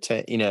positioning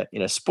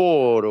in a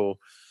sport or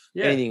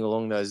anything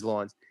along those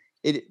lines.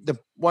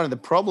 One of the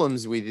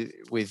problems with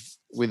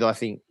I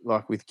think,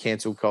 like with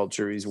cancel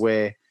culture, is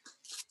where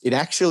it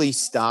actually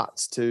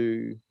starts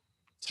to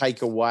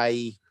take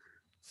away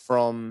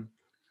from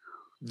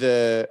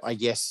the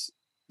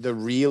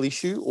real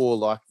issue, or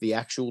like the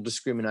actual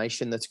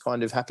discrimination that's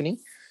kind of happening.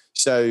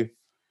 So,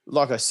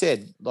 like I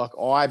said, like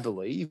I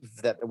believe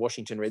that the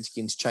Washington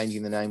Redskins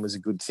changing the name was a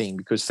good thing,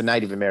 because for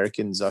Native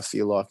Americans, I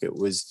feel like it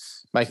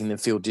was making them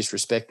feel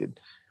disrespected.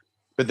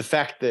 But the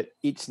fact that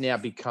it's now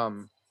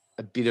become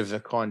a bit of a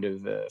kind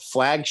of a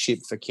flagship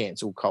for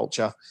cancel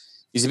culture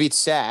is a bit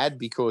sad,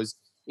 because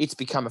it's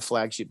become a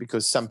flagship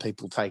because some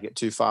people take it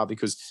too far,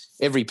 because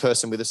every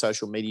person with a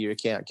social media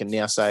account can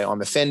now say, I'm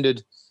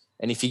offended.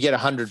 And if you get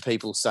 100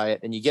 people say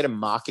it, then you get a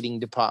marketing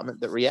department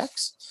that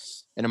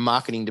reacts, and a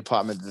marketing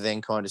department that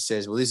then kind of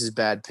says, well, this is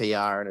bad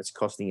PR and it's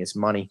costing us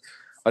money.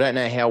 I don't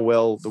know how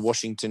well the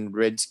Washington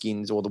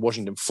Redskins, or the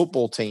Washington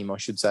football team, I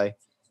should say,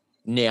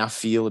 now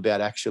feel about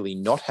actually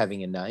not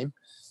having a name,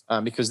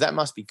 because that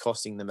must be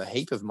costing them a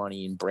heap of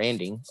money in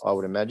branding, I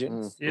would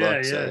imagine.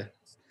 Yeah.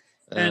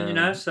 And, you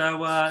know, so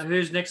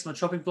who's next on the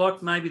chopping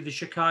block? Maybe the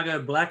Chicago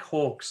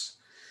Blackhawks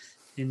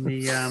in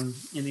the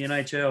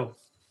NHL.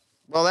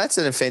 Well, that's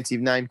an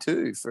offensive name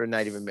too for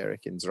Native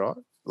Americans, right?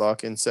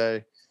 Like, and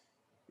so,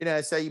 you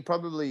know, so you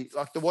probably,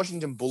 like the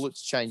Washington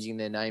Bullets changing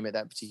their name at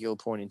that particular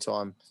point in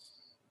time,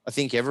 I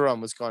think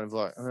everyone was kind of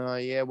like, oh,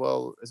 yeah,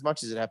 well, as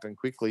much as it happened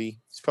quickly,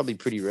 it's probably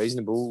pretty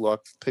reasonable. Like,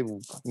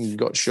 people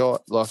got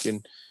shot, like,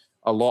 in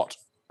a lot,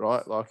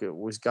 right? Like,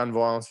 gun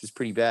violence was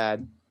pretty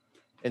bad.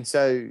 And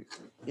so,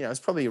 you know, it's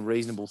probably a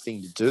reasonable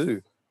thing to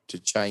do, to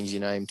change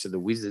your name to the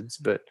Wizards.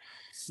 But,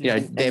 you know,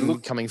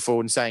 them coming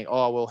forward and saying,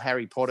 oh, well,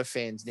 Harry Potter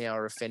fans now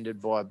are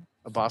offended by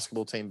a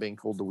basketball team being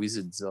called the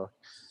Wizards.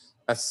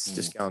 That's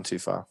just going too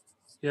far.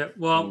 Yeah,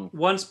 well,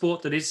 one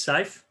sport that is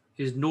safe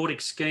is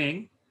Nordic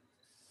skiing,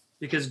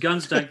 because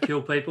guns don't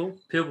kill people.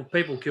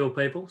 People kill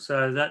people.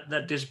 So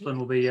that discipline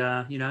will be,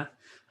 you know,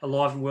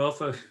 alive and well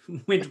for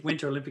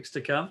Winter Olympics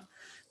to come.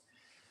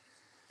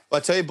 Well,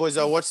 I tell you, boys,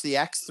 I watched the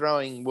axe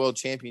throwing world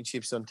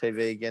championships on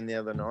TV again the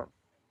other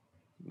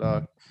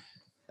night.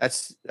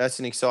 That's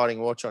an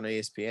exciting watch on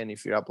ESPN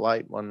if you're up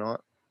late one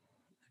night.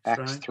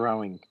 Axe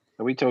throwing.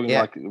 Are we talking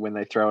like when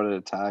they throw it at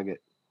a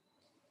target?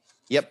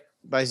 Yep,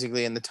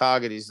 basically, and the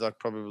target is like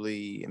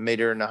probably 1.5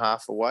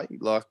 meters away.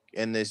 Like,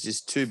 and there's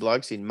just two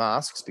blokes in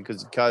masks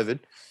because of COVID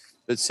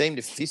that seem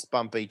to fist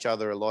bump each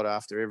other a lot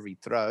after every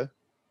throw,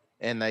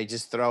 and they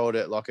just throw it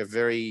at like a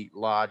very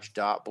large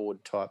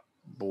dartboard type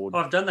board.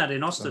 I've done that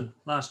in Austin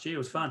last year. It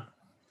was fun.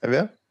 Have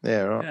you?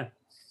 Yeah, right.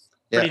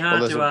 Yeah. Pretty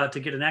hard to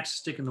get an axe to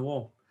stick in the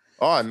wall.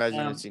 I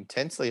imagine it's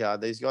intensely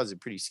hard. These guys are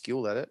pretty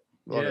skilled at it.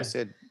 Like I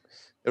said,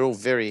 they're all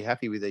very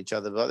happy with each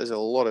other, but there's a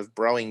lot of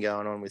broing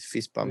going on with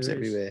fist bumps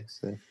everywhere.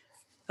 So.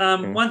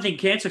 One thing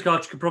cancel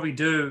culture could probably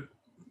do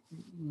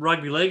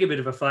rugby league a bit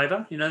of a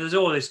favour. There's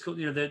all this,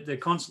 they're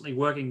constantly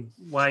working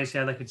ways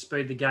how they could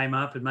speed the game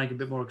up and make it a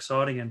bit more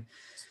exciting. And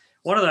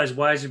one of those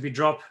ways would be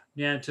drop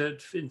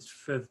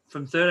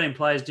from 13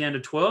 players down to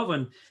 12.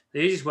 And the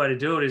easiest way to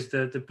do it is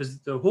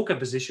the hooker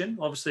position,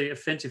 obviously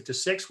offensive to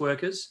sex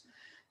workers,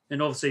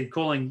 and obviously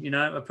calling,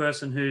 a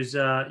person who's,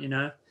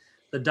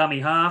 the dummy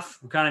half.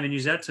 We can't even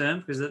use that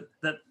term because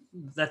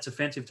that's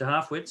offensive to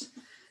half-wits.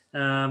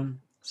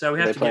 So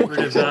we have to get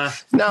rid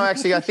of... No,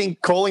 actually, I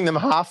think calling them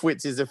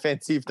half-wits is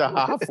offensive to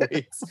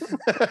half-wits.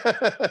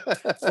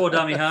 Or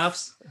dummy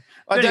halves.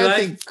 I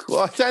don't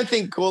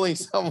think calling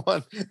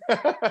someone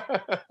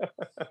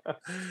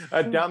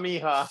a dummy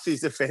half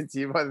is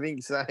offensive. I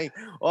think saying,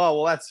 oh,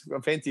 well, that's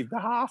offensive to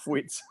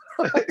half-wits.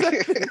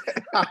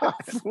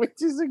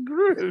 Half-wits is a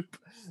group.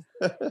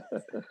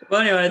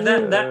 Well, anyway,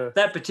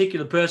 that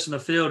particular person on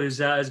the field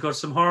has got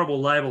some horrible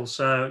labels.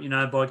 So,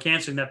 by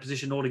cancelling that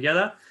position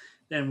altogether,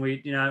 then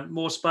we,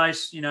 more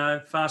space,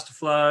 faster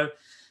flow.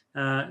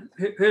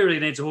 Who really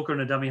needs a hooker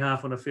and a dummy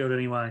half on the field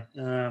anyway?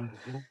 And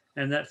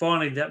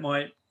that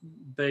might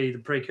be the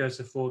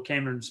precursor for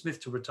Cameron Smith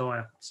to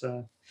retire.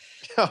 So,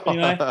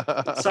 anyway,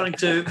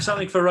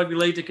 something for rugby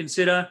league to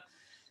consider.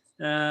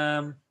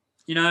 I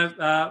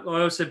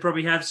also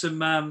probably have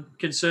some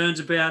concerns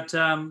about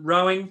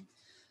rowing.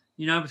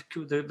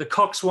 The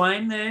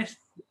coxswain there.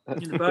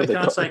 The boat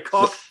can't say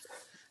cock.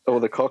 Or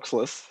the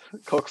coxless.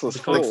 Coxless,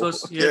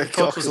 yeah,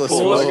 coxless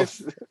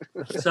pause.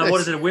 So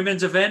what is it, a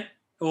women's event?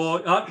 Or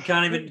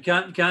can't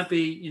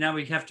be,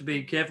 we have to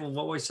be careful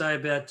what we say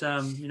about,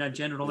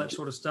 gender and all that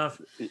sort of stuff.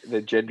 The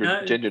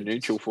gender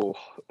neutral for.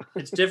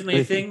 It's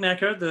definitely a thing,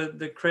 Macca.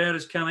 The crowd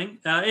is coming.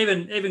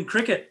 Even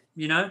cricket,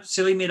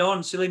 silly mid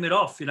on, silly mid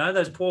off.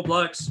 Those poor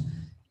blokes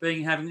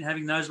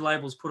having those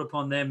labels put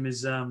upon them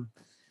is, Well,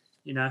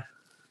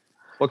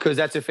 because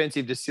that's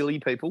offensive to silly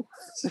people.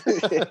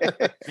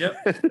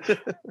 Yep.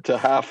 To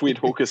half-wit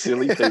hooker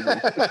silly people.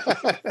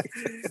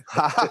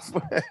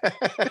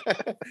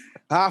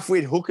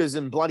 Half-wit hookers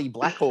and bloody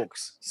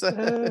Blackhawks.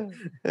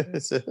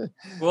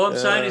 All I'm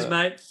saying is,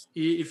 mate,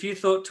 if you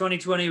thought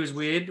 2020 was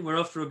weird, we're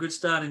off to a good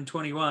start in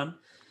 21.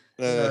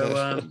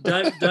 So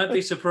don't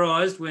be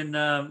surprised when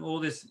all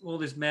this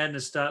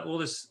madness all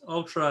this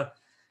ultra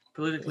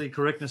politically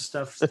correctness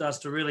stuff starts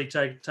to really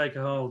take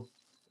a hold.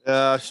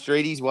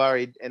 Streety's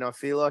worried, and I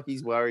feel like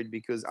he's worried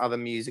because other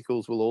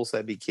musicals will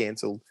also be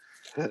cancelled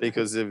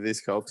because of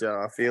this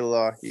culture. I feel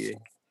like you're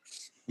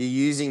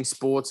using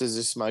sports as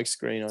a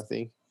smokescreen, I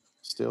think,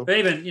 still. But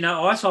even,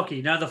 ice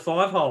hockey, the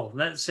 5-hole,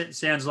 that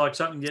sounds like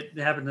something that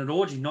happened at an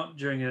orgy, not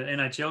during an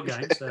NHL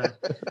game. So.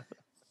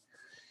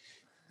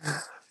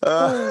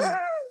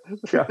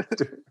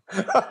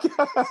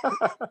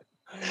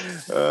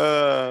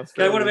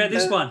 Okay, what about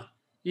this one?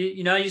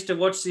 I used to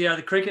watch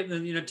the cricket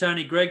and,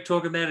 Tony Gregg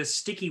talking about a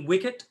sticky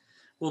wicket.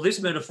 Well,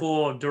 this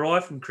metaphor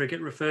derived from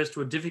cricket refers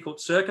to a difficult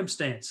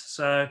circumstance.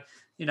 So,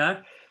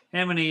 how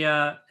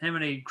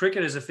many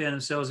cricketers have found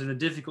themselves in a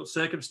difficult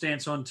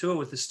circumstance on tour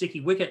with a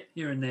sticky wicket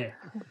here and there?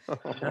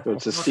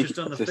 It's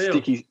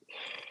sticky.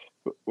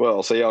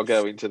 Well, see, I'll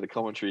go into the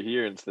commentary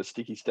here, and it's the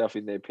sticky stuff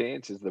in their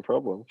pants is the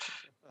problem.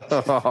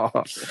 They're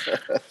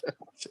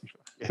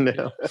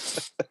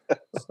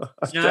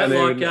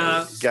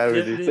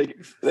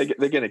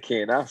going to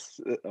can us,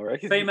 I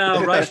reckon.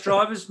 Female race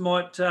drivers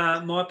might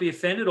be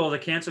offended, or the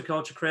cancel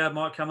culture crowd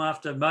might come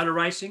after motor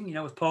racing,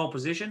 with pole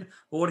position.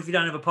 Or what if you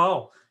don't have a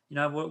pole?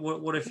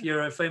 What if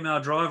you're a female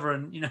driver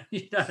and you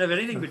don't have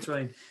anything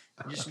between?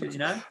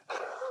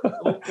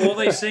 All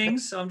these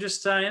things. I'm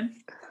just saying.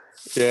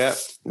 Yeah,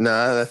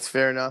 no, that's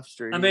fair enough,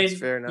 Street. I mean,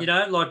 fair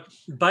enough. Like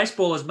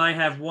baseballers may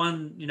have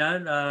one,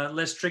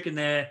 less trick in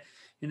their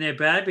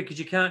bag because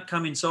you can't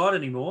come inside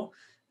anymore.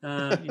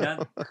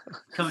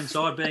 Come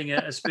inside being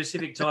a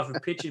specific type of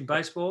pitch in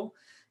baseball.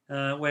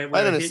 Where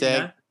I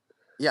understand.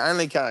 You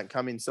only can't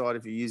come inside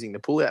if you're using the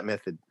pull-out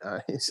method.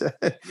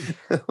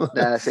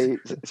 No, see,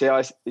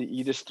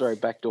 you just throw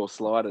backdoor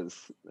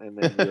sliders and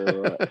then you're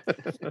all right.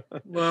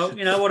 Well,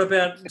 what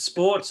about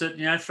sports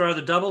that, throw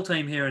the double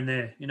team here and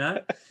there,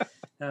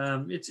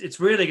 It's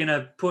really going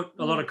to put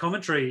a lot of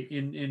commentary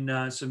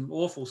in some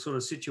awful sort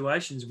of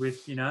situations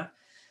with,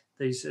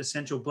 these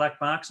essential black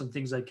marks on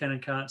things they can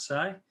and can't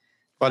say.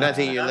 I don't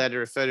think you're allowed to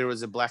refer to it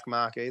as a black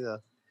mark either.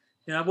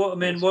 What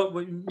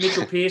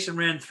Mitchell Pearson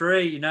round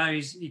 3, he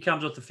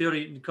comes off the field,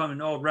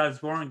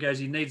 Rose Warren goes,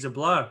 he needs a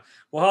blow.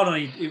 Well, hold on,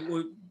 he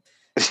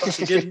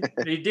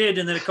did,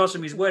 and then it cost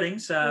him his wedding.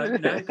 So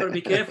you've got to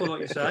be careful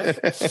what you say.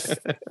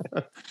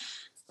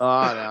 Oh no,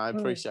 I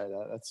appreciate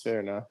that. That's fair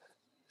enough.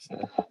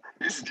 So.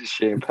 This is just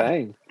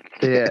champagne.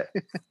 Yeah,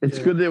 it's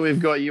good that we've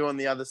got you on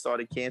the other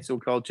side of cancel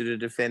culture to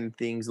defend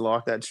things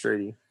like that,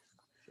 Streety.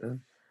 So.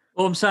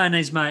 All I'm saying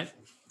is, mate,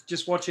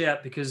 just watch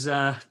out because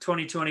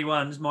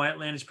 2021's my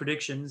outlandish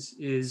predictions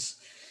is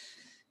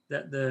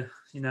that the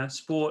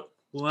sport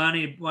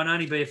won't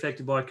only be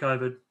affected by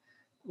COVID,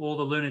 all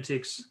the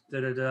lunatics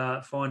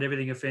that find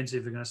everything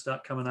offensive are going to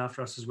start coming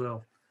after us as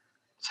well.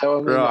 So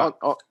I mean,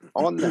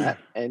 on that,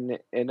 and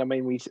I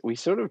mean, we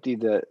sort of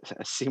did a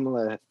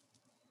similar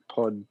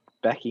pod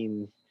back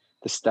in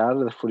the start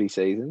of the footy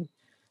season,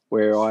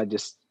 where I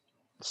just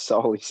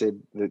solely said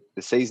that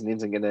the season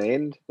isn't going to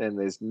end and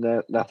there's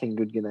nothing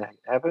good going to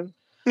happen.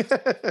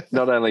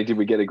 Not only did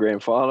we get a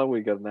grand final,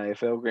 we got an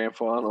AFL grand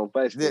final.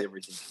 Basically,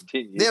 everything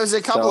continued. There was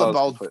a couple of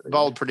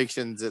bold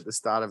predictions at the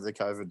start of the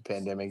COVID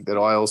pandemic that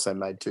I also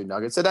made too,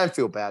 Nuggets. So don't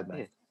feel bad,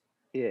 mate.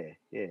 Yeah.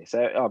 So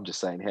I'm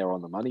just saying how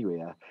on the money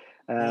we are.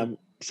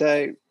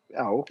 So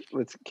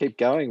let's keep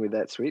going with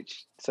that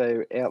switch.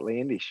 So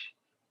outlandish.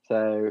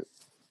 So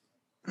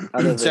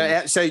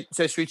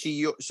Switchy,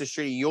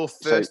 your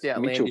first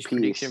outlandish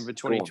prediction for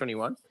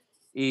 2021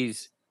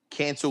 is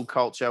cancel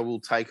culture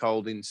will take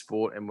hold in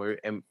sport,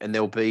 and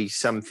there'll be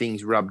some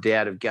things rubbed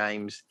out of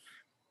games,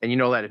 and you're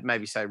not allowed to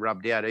maybe say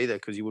rubbed out either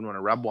because you wouldn't want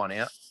to rub one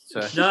out.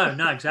 So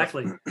no,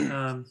 exactly.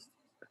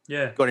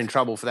 Got in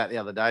trouble for that the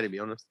other day, to be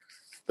honest.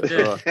 But,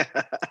 got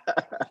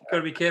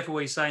to be careful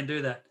what you say and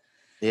do that.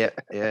 Yeah.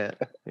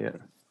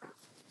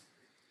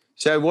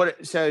 So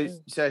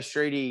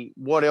Streety,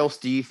 what else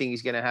do you think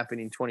is going to happen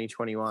in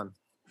 2021?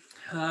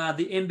 The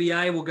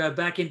NBA will go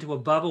back into a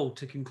bubble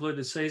to conclude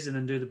the season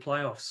and do the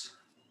playoffs.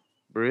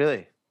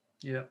 Really?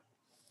 Yeah.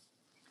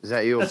 Is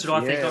that your? That's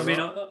what I think. I mean,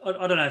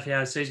 I don't know if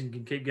our season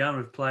can keep going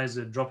with players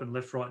that are dropping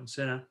left, right, and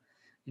centre.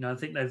 You know, I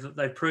think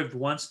they've proved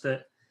once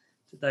that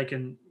they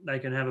can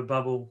have a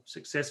bubble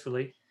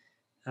successfully.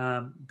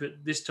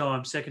 But this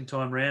time, second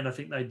time round, I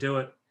think they do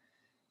it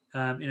in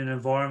an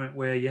environment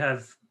where you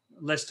have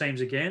less teams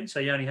again, so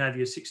you only have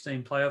your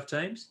 16 playoff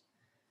teams,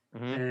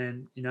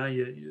 and you know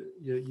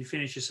you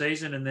finish your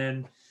season, and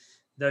then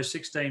those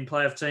 16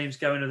 playoff teams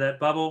go into that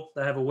bubble.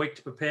 They have a week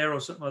to prepare or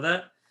something like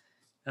that,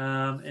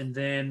 and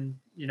then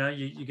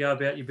you go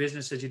about your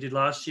business as you did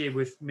last year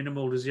with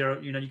minimal to zero.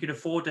 You know, you can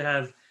afford to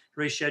have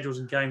reschedules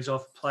and games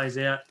off, plays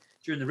out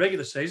during the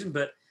regular season,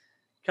 but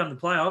come the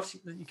playoffs,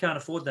 you can't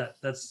afford that.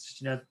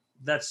 That's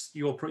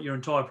your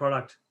entire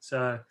product.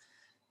 So.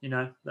 You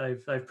know,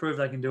 they've proved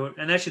they can do it.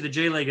 And actually the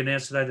G League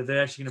announced today that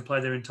they're actually going to play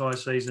their entire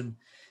season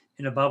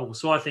in a bubble.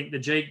 So I think the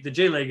G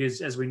League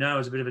is, as we know,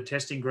 is a bit of a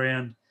testing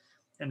ground,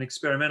 an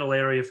experimental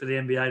area for the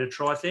NBA to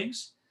try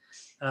things.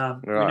 Right.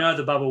 We know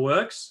the bubble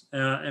works,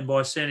 and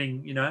by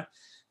sending,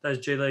 those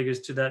G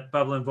Leaguers to that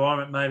bubble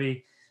environment,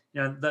 maybe,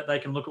 that they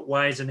can look at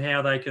ways and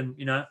how they can,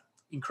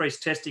 increase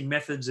testing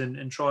methods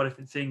and try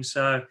different things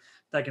so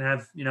they can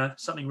have,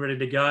 something ready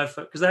to go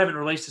because they haven't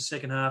released the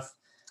second half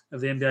of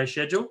the NBA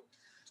schedule.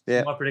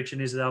 Yeah. My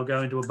prediction is that they'll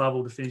go into a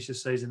bubble to finish the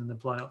season in the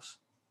playoffs.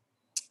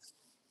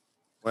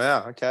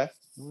 Wow, okay.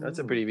 That's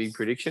a pretty big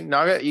prediction.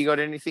 Nugget, you got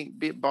anything a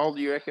bit bold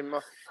you reckon?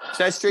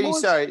 So,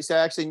 Streety, so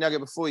actually, Nugget,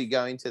 before you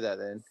go into that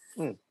then,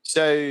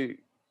 so,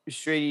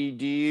 Streety,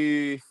 do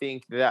you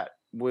think that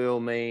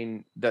will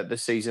mean that the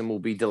season will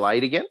be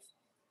delayed again?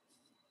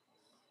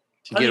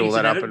 To get all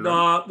that up and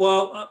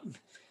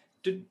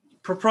running?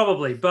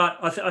 Probably, but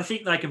I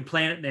think they can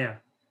plan it now.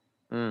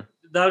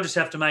 They'll just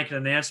have to make an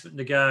announcement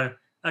to go,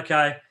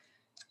 okay,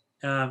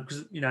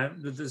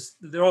 because,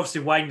 they're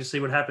obviously waiting to see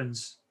what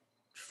happens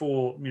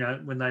for,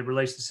 when they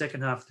release the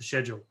second half of the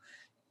schedule.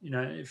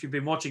 If you've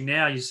been watching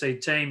now, you see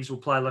teams will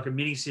play like a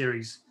mini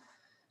series.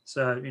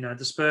 So,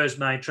 the Spurs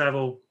may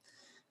travel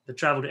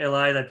to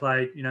LA, they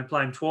play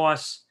them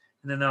twice,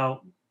 and then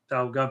they'll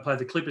go and play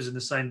the Clippers in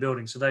the same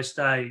building. So they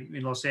stay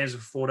in Los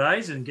Angeles for 4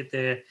 days and get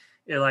their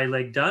LA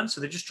leg done.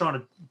 So they're just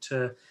trying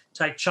to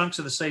take chunks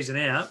of the season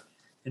out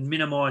and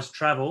minimise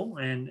travel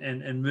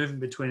and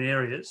movement between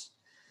areas.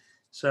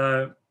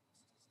 So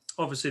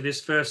obviously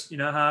this first,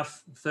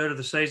 third of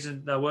the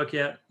season, they'll work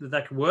out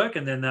that can work,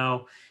 and then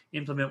they'll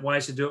implement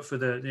ways to do it for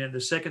the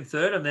second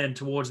third, and then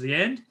towards the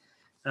end,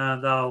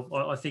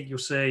 I think you'll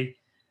see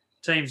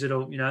teams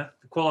that'll,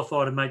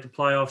 qualify to make the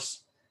playoffs.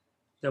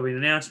 There'll be an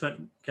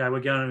announcement, okay, we're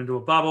going into a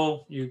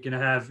bubble. You're going to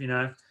have,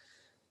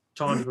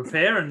 time to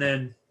prepare, and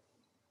then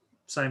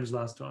same as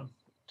last time.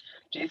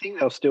 Do you think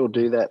they'll still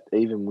do that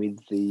even with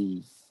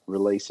the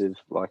release of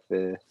like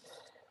the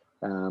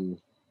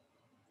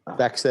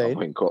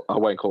vaccine? I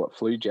won't call it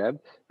flu jab,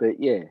 but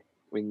yeah,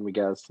 in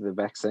regards to the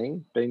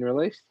vaccine being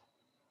released?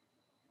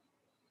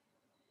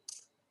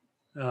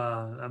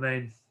 I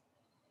mean,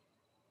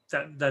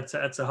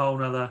 that's a whole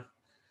nother.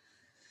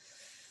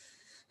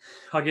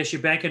 I guess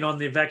you're banking on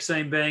the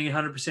vaccine being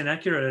 100%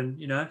 accurate, and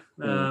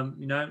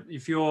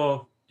if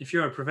you're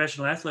a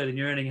professional athlete and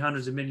you're earning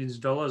hundreds of millions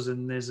of dollars,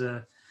 and there's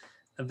a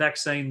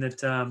vaccine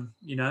that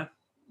you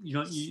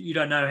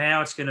don't know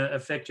how it's going to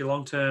affect your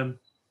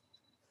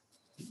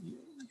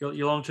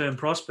long-term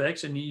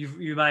prospects, and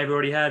you may have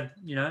already had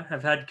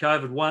have had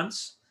COVID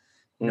once,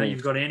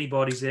 you've got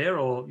antibodies there,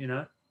 or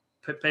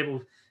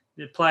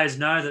players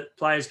know that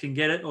players can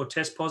get it or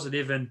test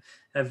positive and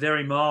have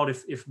very mild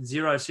if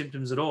zero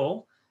symptoms at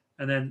all,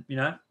 and then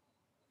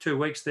 2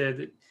 weeks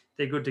they're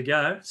good to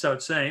go, so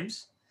it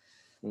seems.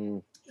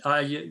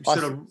 Are you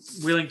sort of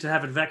willing to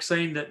have a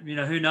vaccine that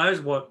who knows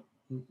what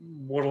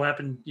will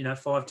happen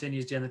 5-10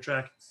 years down the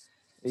track?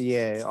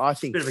 Yeah, I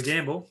think bit of a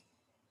gamble.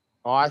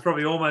 You're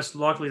probably almost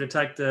likely to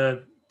take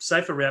the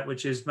safer route,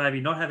 which is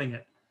maybe not having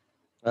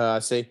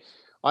it. See,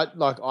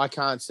 I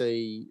can't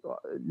see,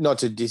 not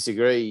to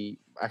disagree,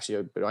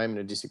 actually, but I am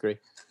going to disagree.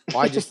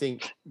 I just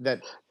think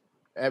that,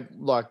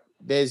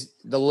 there's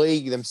the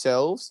league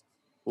themselves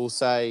will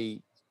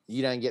say,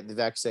 you don't get the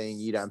vaccine,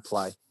 you don't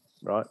play,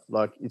 right?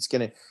 Like, it's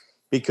going to,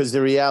 because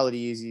the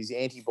reality is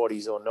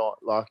antibodies or not,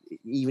 like,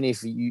 even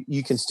if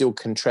you can still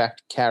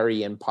contract,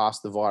 carry, and pass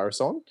the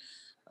virus on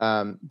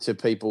to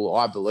people,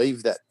 I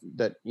believe that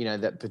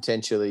that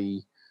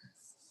potentially,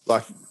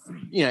 like,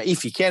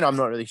 if you can, I'm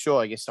not really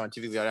sure. I guess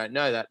scientifically, I don't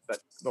know that,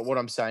 but what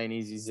I'm saying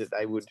is that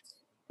they would,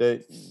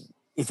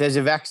 if there's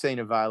a vaccine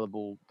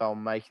available, they'll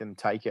make them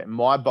take it. And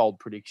my bold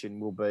prediction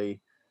will be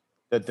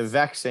that the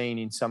vaccine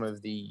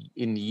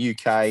in the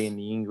UK and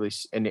the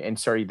English and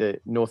the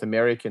North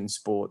American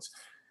sports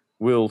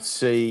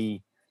teams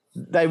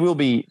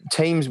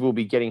will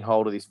be getting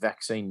hold of this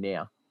vaccine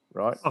now,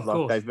 right? Of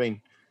course. They've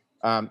been.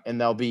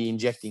 And they'll be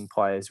injecting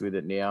players with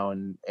it now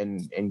and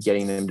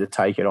getting them to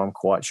take it, I'm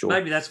quite sure.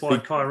 Maybe that's why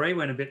Kyrie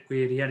went a bit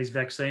weird. He had his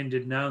vaccine,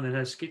 didn't know, and then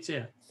had skits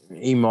out.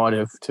 He might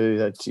have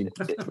too.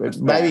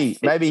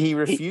 Maybe he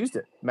refused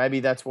it. Maybe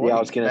that's why. Yeah, I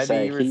was going to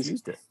say he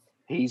refused it.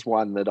 He's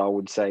one that I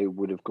would say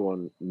would have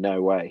gone,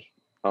 no way,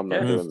 I'm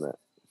not doing that.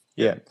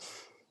 Yeah.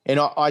 And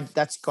I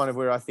that's kind of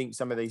where I think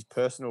some of these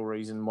personal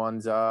reason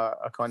ones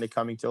are kind of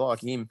coming to light.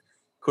 Him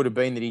could have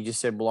been that he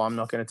just said, well, I'm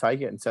not going to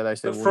take it. And so they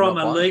said, but from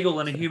a legal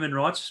and a human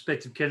rights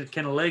perspective,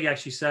 can a league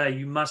actually say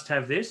you must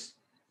have this?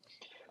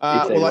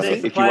 I think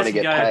if you want to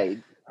get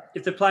paid.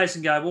 If the players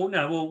can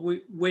go,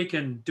 we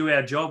can do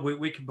our job.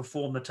 We can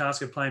perform the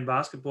task of playing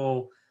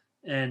basketball,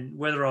 and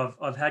whether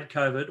I've had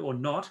COVID or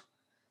not,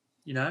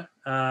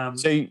 how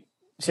does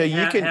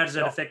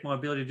that affect my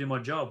ability to do my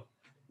job?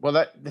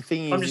 Well, the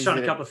thing is, I'm just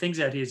trying a couple of things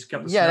out here.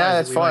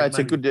 That's fine.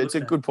 It's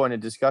a good point of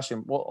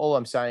discussion. Well, all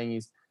I'm saying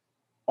is,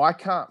 I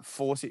can't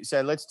force it.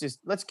 So let's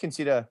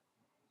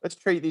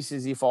treat this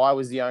as if I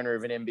was the owner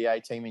of an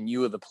NBA team and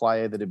you were the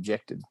player that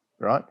objected,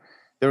 right?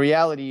 The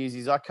reality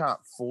is I can't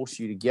force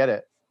you to get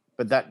it,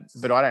 but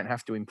I don't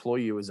have to employ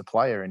you as a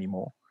player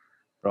anymore,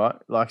 right?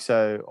 Like,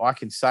 so I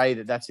can say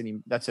that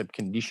that's a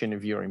condition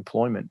of your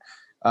employment.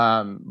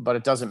 But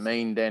it doesn't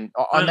mean then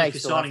I may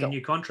still signing a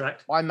new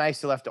contract. I may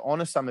still have to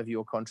honour some of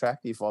your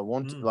contract if I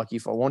want to. Like,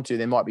 if I want to,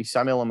 there might be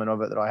some element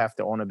of it that I have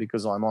to honour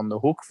because I'm on the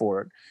hook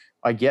for it.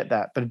 I get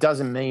that, but it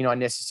doesn't mean I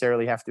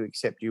necessarily have to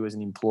accept you as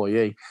an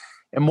employee.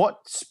 And what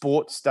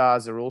sports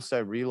stars are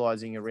also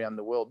realising around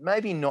the world,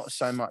 maybe not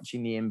so much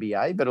in the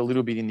NBA, but a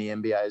little bit in the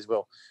NBA as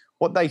well,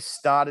 what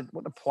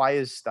the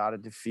players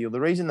started to feel,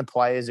 the reason the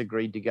players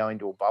agreed to go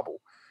into a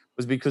bubble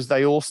was because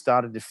they all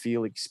started to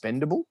feel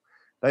expendable.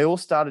 They all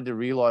started to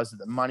realise that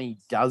the money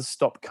does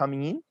stop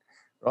coming in,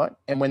 right?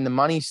 And when the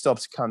money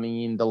stops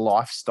coming in, the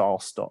lifestyle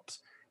stops.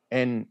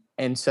 And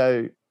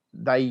so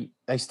they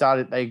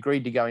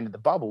agreed to go into the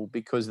bubble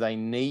because they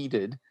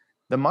needed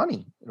the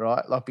money,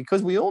 right? Like,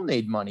 because we all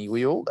need money.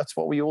 That's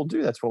what we all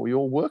do. That's what we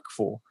all work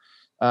for.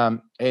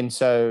 And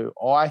so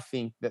I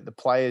think that the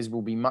players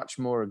will be much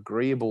more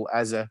agreeable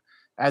as a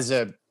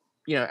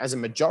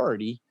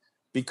majority,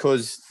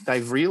 because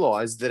they've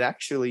realized that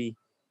actually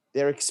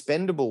they're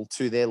expendable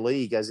to their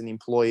league as an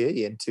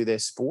employee and to their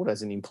sport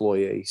as an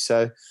employee.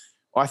 So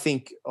I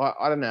think,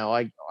 I don't know,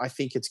 I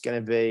think it's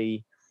going to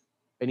be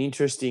an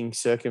interesting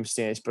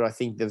circumstance, but I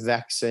think the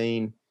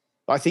vaccine,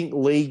 I think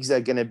leagues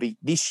are going to be,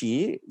 this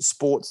year,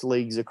 sports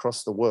leagues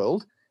across the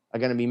world are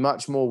going to be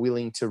much more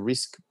willing to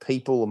risk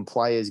people and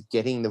players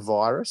getting the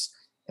virus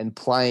and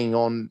playing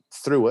on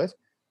through it,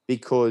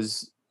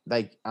 because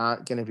they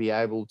aren't going to be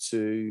able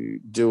to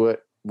do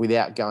it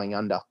without going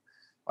under.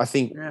 I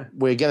think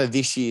we're going to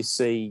this year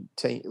see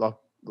we're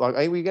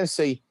going to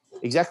see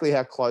exactly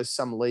how close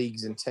some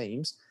leagues and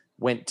teams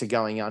went to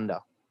going under,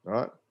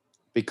 right?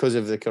 Because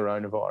of the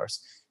coronavirus.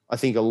 I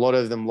think a lot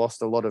of them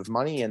lost a lot of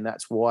money, and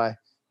that's why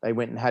they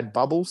went and had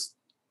bubbles.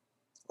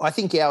 I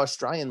think our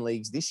Australian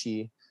leagues this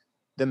year,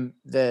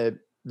 the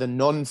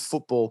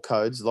non-football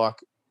codes like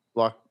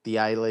the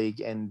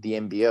A-League and the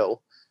NBL,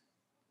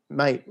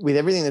 mate, with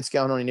everything that's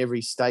going on in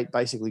every state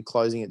basically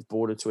closing its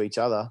border to each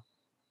other,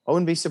 I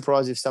wouldn't be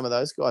surprised if some of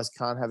those guys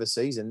can't have a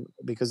season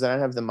because they don't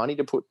have the money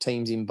to put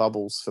teams in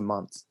bubbles for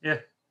months. Yeah.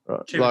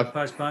 Right. Cheaper to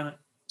postpone it.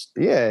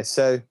 Yeah.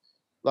 So,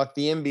 like,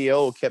 the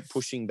NBL kept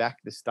pushing back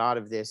the start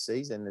of their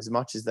season as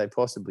much as they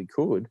possibly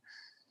could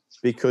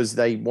because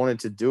they wanted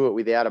to do it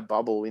without a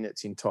bubble in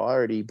its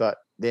entirety. But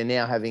they're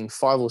now having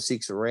 5 or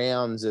 6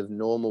 rounds of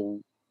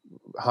normal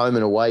home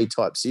and away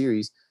type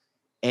series,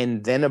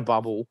 and then a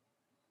bubble,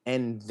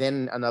 and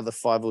then another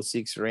 5 or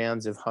 6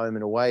 rounds of home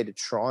and away to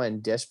try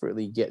and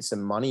desperately get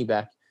some money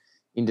back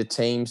into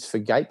teams for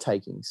gate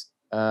takings.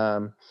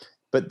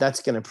 But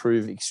that's going to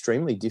prove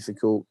extremely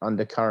difficult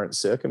under current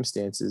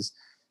circumstances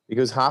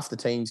because half the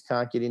teams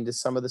can't get into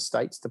some of the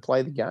states to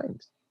play the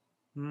games.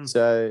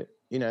 So,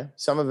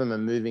 some of them are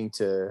moving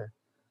to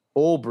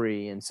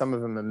Albury and some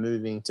of them are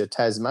moving to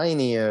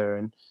Tasmania.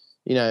 And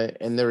you know,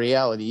 and the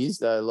reality is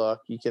though, like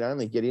you can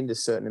only get into a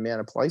certain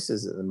amount of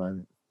places at the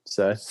moment.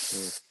 So,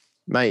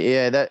 mate,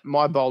 yeah, that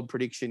my bold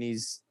prediction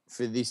is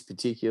for this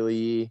particular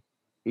year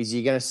is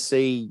you're going to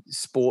see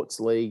sports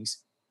leagues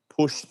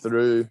push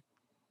through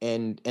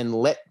and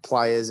let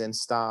players and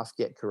staff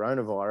get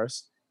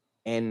coronavirus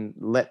and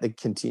let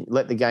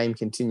the game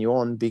continue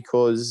on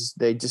because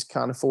they just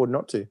can't afford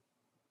not to.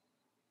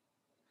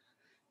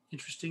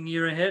 Interesting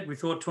year ahead. We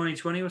thought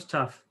 2020 was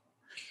tough.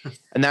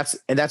 And that's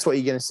what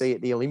you're going to see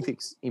at the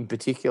Olympics in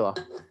particular,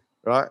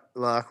 right?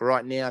 Like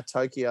right now,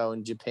 Tokyo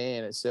and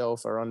Japan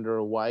itself are under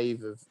a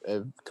wave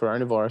of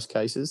coronavirus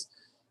cases,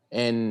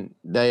 and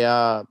they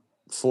are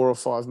 4 or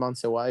 5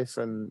 months away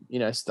from, you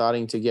know,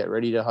 starting to get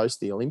ready to host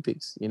the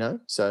Olympics, you know?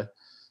 So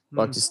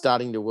like just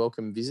starting to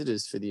welcome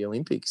visitors for the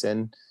Olympics.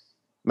 And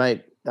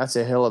mate, that's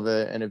a hell of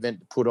an event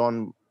to put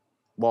on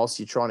whilst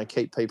you're trying to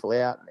keep people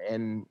out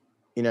and,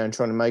 you know, and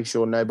trying to make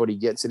sure nobody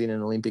gets it in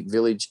an Olympic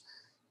village.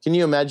 Can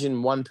you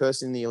imagine one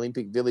person in the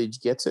Olympic village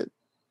gets it?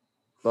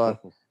 Like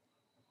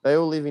they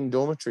all live in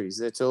dormitories.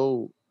 That's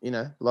all, you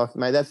know, like,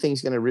 mate, that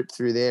thing's going to rip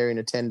through there in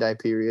a 10-day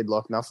period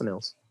like nothing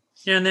else.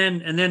 Yeah, and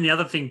then the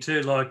other thing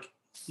too, like,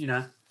 you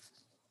know,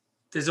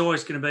 there's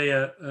always going to be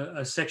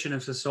a section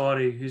of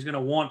society who's going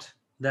to want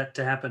that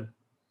to happen.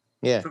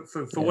 Yeah.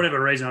 For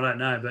whatever reason, I don't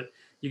know, but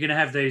you're going to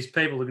have these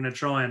people who are going to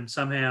try and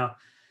somehow,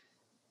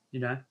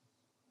 you know,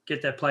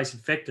 get that place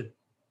infected.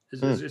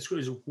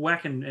 As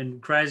whack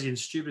and crazy and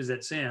stupid as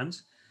that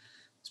sounds,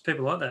 it's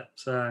people like that.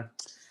 So,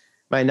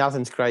 mate,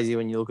 nothing's crazy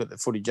when you look at the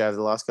footage over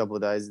the last couple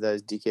of days.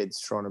 Those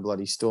dickheads trying to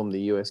bloody storm the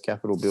US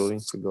Capitol building,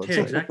 for God's sake.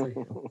 Yeah, exactly.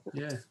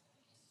 Yeah.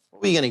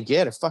 What are you going to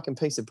get? A fucking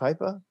piece of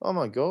paper? Oh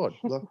my God!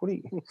 Like, what are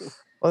you?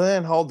 Well, they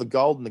don't hold the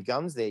gold and the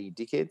guns there, you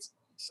dickheads.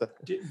 So,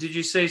 did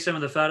you see some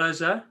of the photos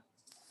though?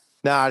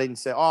 No, I didn't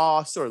see. Oh,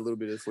 I saw a little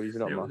bit of the footage,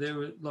 not much. There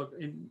were, look,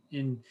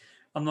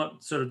 I'm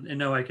not sort of in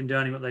no way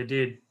condoning what they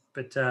did,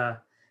 but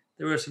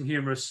there were some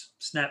humorous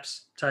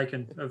snaps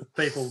taken of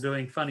people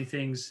doing funny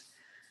things.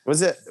 Was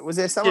there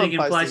someone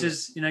getting in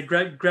places, you know,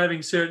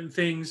 grabbing certain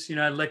things, you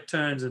know,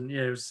 lecterns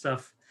and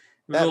stuff.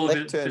 It was all a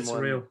bit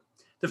surreal.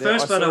 The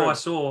first photo I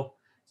saw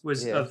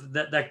was of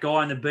that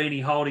guy in the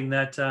beanie holding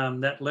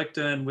that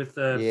lectern with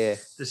the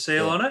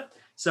seal on it.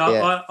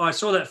 So I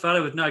saw that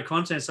photo with no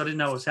context. I didn't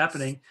know what was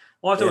happening.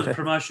 I thought it was a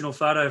promotional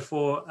photo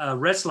for a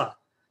wrestler,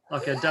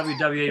 like a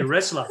WWE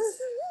wrestler.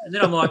 And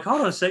then I'm like,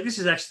 hold on a sec, this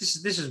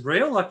is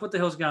real? Like, what the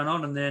hell's going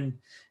on? And then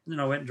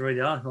I went and read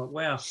the article. Like,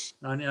 wow,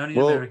 only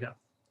America.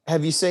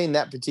 Have you seen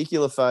that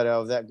particular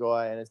photo of that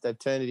guy? And they've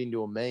turned it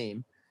into a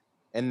meme.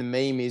 And the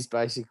meme is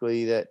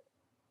basically that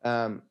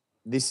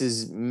this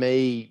is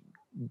me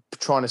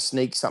trying to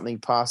sneak something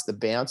past the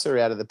bouncer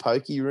out of the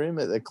pokey room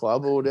at the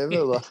club or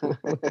whatever, like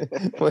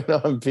when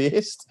I'm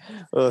pissed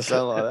or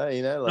something like that,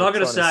 you know. Like, I got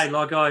to say,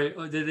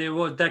 there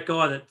was that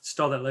guy that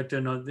stole that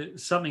lectern.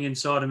 Something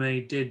inside of me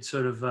did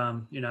sort of,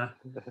 you know.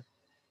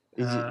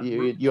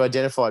 You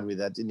identified with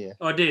that, didn't you?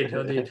 I did.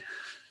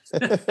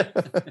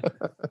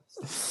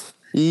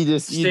 You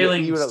just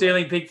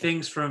stealing big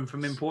things from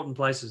important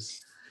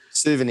places.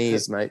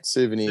 Souvenirs, mate.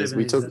 Souvenirs.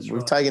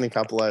 We've taken a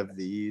couple over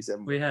the years,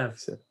 and we have.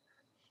 So,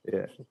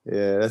 yeah,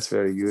 that's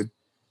very good.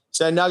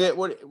 So Nugget,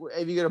 what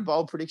have you got a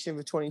bold prediction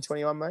for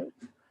 2021, mate?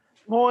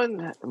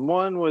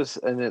 Mine was,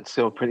 and it's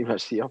still pretty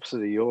much the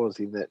opposite of yours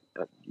in that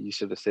you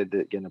sort of said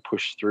that going to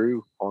push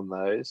through on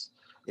those.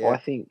 Yeah. I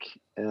think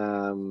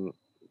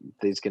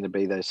there's going to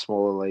be those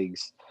smaller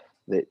leagues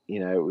that, you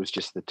know, it was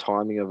just the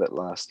timing of it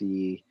last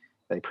year.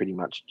 They pretty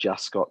much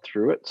just got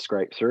through it,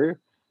 scraped through.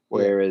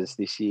 Whereas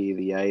this year,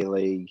 the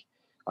A-League,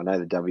 I know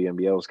the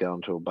WNBL's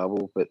going to a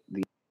bubble, but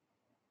the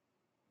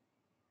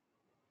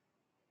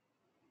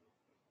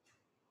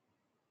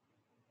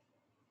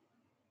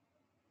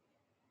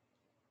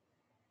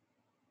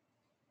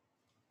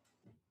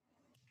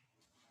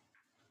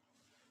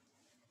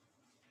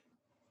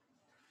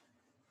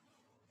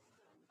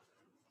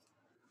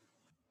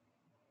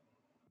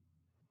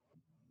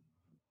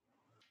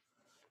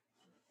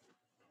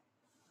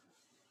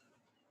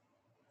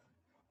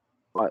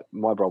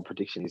my bold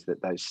prediction is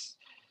that those,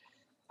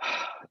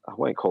 I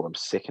won't call them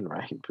second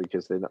rate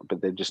because they're not,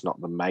 but they're just not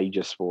the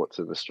major sports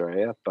of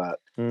Australia. But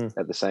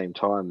at the same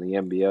time, the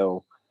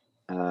NBL,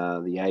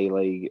 the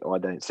A-League, I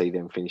don't see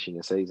them finishing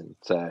the season.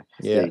 So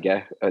there you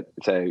go.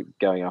 So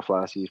going off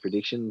last year's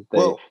prediction,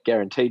 they're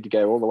guaranteed to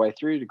go all the way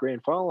through to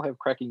grand final, have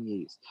cracking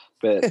years.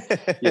 But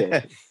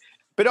yeah.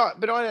 But I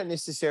don't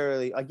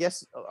necessarily. I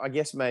guess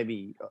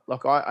maybe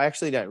like I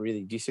actually don't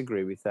really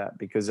disagree with that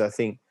because I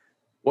think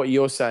what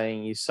you're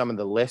saying is some of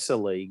the lesser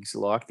leagues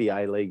like the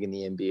A-League and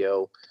the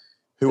NBL,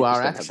 who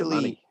are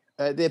actually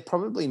they're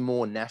probably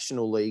more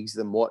national leagues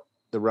than what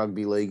the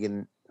rugby league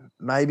and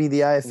maybe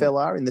the AFL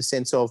are, in the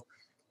sense of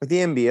like the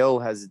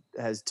NBL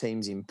has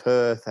teams in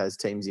Perth, has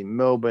teams in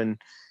Melbourne,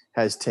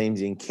 has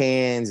teams in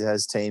Cairns,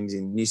 has teams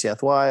in New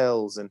South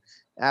Wales and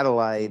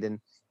Adelaide, and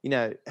you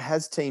know,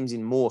 has teams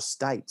in more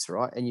states,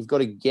 right? And you've got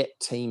to get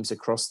teams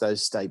across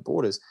those state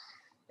borders.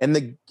 And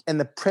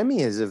the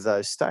premiers of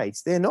those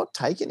states, they're not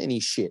taking any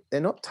shit.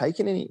 They're not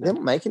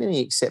making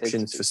any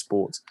exceptions for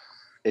sports.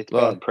 It's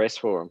bad press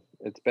for them.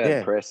 It's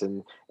bad press,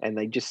 and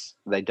they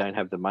don't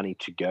have the money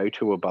to go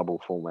to a bubble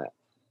format.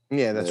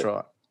 Yeah, that's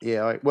right.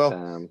 Yeah,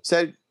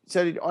 so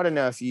I don't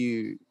know if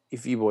you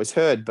boys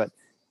heard, but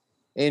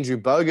Andrew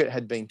Bogut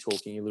had been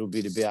talking a little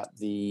bit about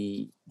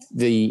the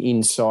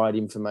inside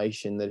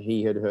information that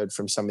he had heard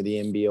from some of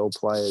the NBL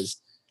players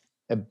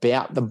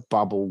about the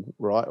bubble,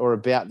 right, or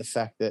about the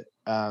fact that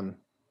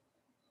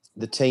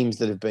the teams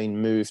that have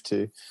been moved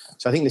to.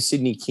 So I think the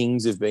Sydney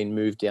Kings have been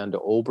moved down to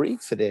Albury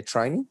for their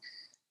training,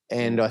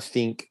 and I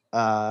think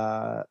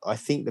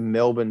the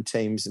Melbourne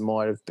teams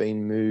might have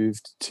been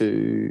moved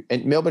to,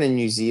 and Melbourne and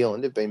New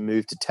Zealand have been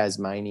moved to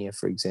Tasmania,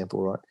 for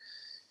example, right?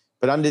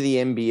 But under the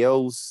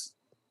NBL's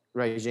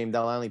regime,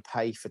 they'll only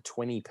pay for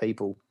 20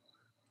 people,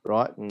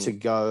 right, to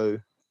go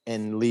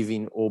and live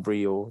in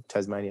Albury or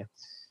Tasmania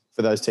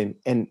for those teams.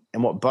 And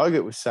what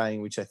Bogut was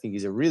saying, which I think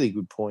is a really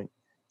good point,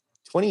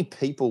 20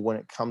 people when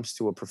it comes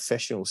to a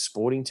professional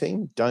sporting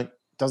team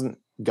doesn't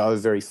go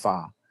very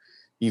far.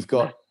 You've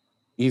got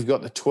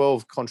the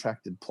 12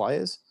 contracted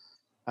players,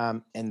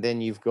 and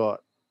then you've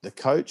got the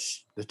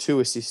coach, the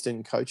 2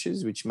 assistant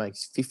coaches, which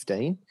makes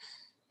 15.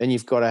 Then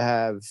you've got to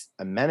have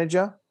a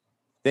manager.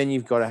 Then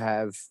you've got to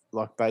have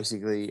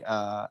basically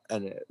a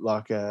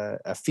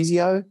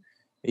physio.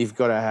 You've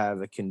got to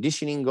have a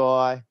conditioning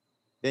guy.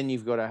 Then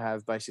you've got to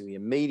have basically a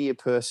media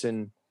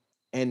person.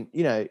 And,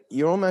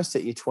 you're almost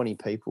at your 20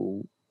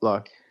 people.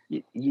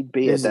 You'd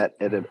be at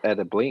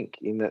a blink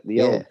in that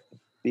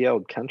the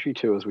old country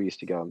tours we used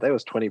to go on. There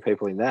was 20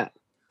 people in that.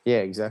 Yeah,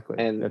 exactly.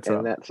 And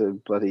that's a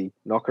bloody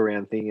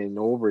knock-around thing in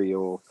Albury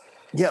or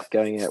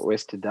going out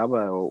west to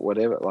Dubbo or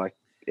whatever.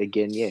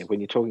 Again, when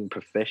you're talking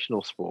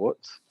professional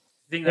sports,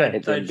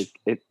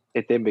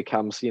 it then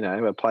becomes,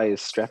 a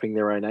player's strapping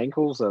their own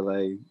ankles. Are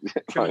they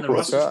trimming the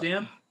rosters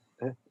down?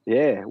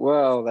 Yeah,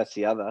 well, that's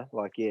the other.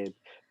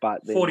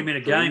 But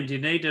 40-minute game. Do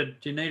you need a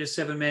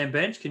 7-man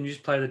bench? Can you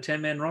just play the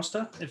 10-man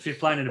roster if you're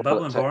playing in a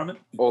bubble environment?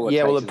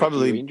 It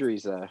probably a few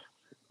injuries though.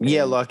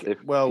 Yeah, a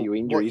few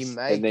injuries,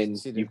 and then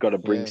you've got to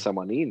bring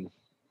someone in.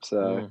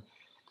 So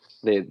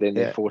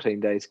they're 14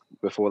 days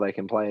before they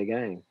can play a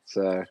game.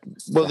 So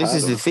this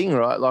is the thing,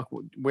 right?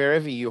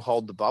 Wherever you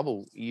hold the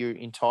bubble, you're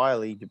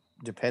entirely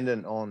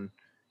dependent on.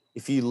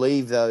 If you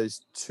leave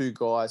those 2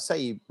 guys, say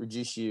you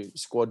reduce your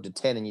squad to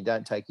 10 and you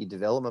don't take your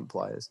development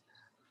players,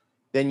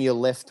 then you're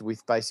left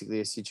with basically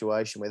a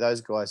situation where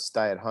those guys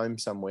stay at home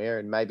somewhere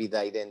and maybe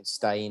they then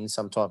stay in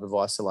some type of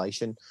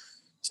isolation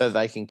so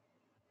they can.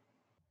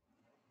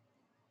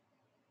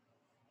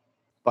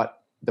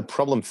 But the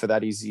problem for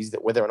that is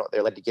that whether or not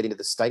they're allowed to get into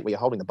the state where you're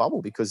holding the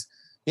bubble, because,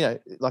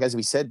 as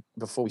we said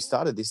before we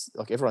started this,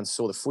 everyone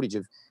saw the footage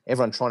of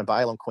everyone trying to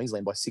bail on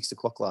Queensland by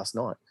 6:00 last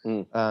night.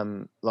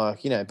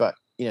 But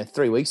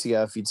 3 weeks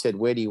ago, if you'd said,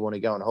 where do you want to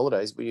go on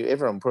holidays?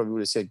 Everyone probably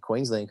would have said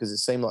Queensland because it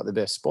seemed like the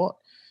best spot.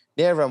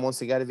 Now everyone wants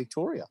to go to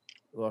Victoria.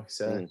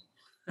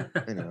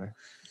 Anyway.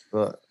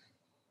 But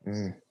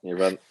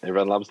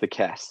everyone loves the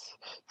Cass.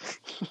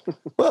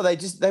 Well,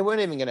 they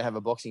weren't even going to have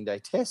a Boxing Day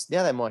test.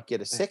 Now they might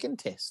get a second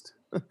test.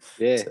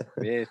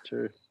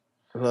 True.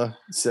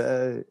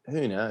 So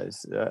who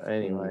knows?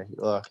 Anyway,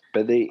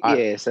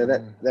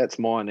 that's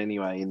mine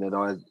anyway. In that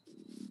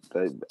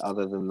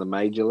other than the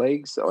major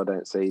leagues, I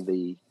don't see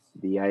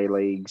the A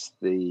leagues,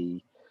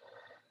 the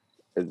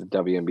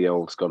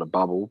WNBL's got a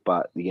bubble,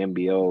 but the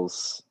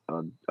NBL's,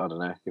 I don't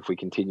know. If we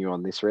continue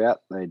on this route,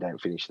 they don't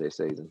finish their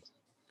seasons.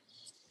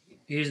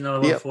 Here's another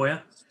one for you.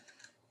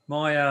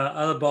 My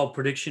other bold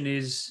prediction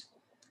is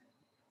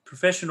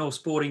professional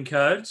sporting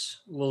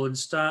codes will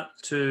start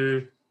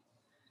to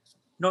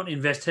not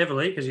invest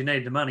heavily because you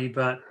need the money,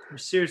 but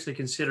seriously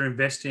consider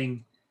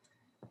investing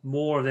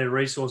more of their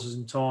resources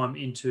and time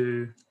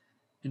into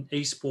an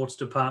esports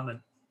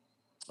department.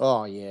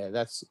 Oh, yeah,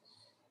 that's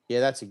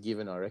a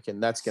given, I reckon.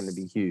 That's going to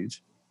be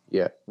huge.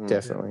 Yeah,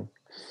 definitely.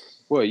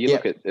 Well,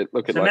 look at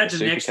imagine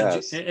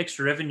the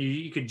extra revenue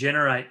you could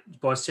generate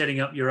by setting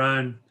up your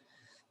own,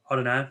 I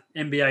don't know,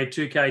 NBA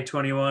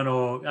 2K21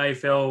 or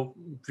AFL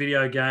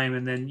video game,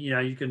 and then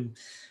you can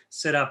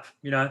set up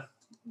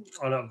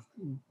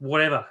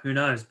whatever, who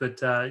knows,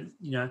 but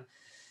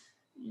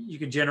you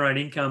could generate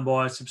income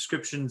by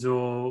subscriptions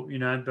or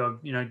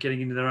by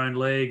getting into their own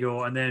league,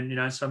 or and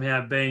then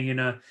somehow being in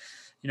a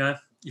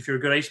if you're a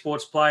good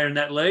esports player in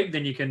that league,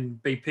 then you can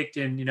be picked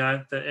in the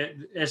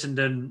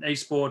Essendon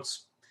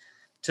esports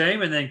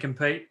team and then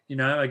compete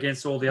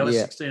against all the other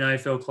 16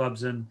 AFL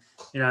clubs and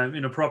in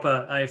a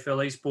proper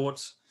AFL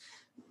esports.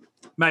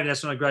 Maybe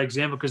that's not a great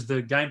example because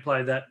the gameplay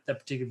of that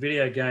particular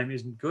video game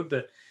isn't good,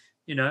 but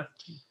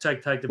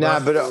take the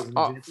but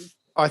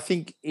I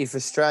think if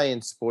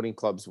Australian sporting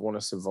clubs want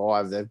to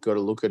survive, they've got to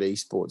look at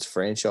esports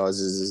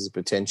franchises as a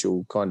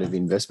potential kind of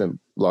investment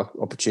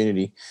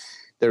opportunity.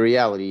 The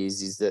reality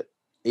is that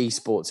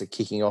esports are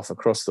kicking off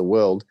across the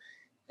world,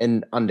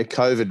 and under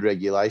COVID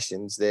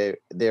regulations, they're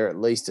at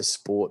least a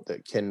sport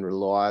that can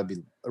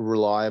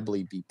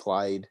reliably be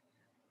played,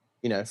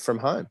 from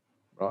home,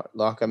 right?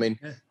 Like, I mean,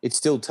 it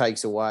still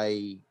takes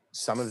away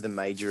some of the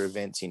major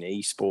events in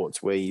esports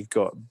where you've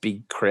got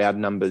big crowd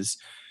numbers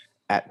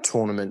at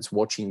tournaments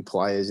watching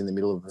players in the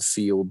middle of a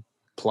field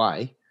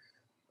play.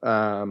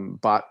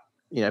 But,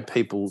 you know,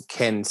 people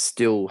can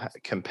still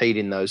compete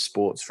in those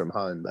sports from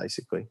home,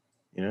 basically,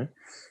 you know?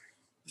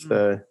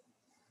 So,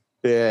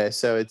 yeah,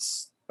 so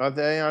it's, I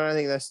don't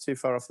think that's too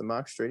far off the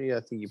mark, Streety.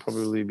 I think you'd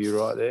probably be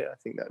right there. I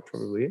think that's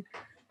probably it.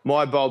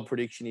 My bold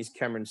prediction is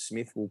Cameron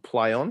Smith will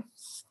play on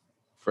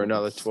for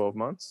another 12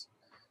 months.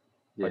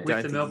 Yeah. I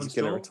don't think he's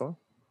going to retire.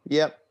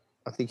 Yep.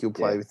 I think he'll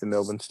play with the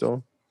Melbourne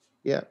Storm.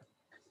 Yep.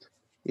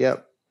 I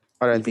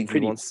don't think he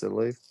wants to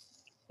leave.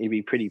 You'd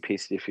be pretty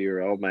pissed if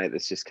your old mate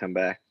that's just come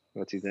back.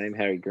 What's his name?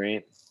 Harry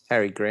Grant.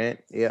 Harry Grant.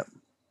 Yep.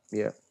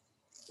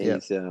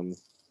 He's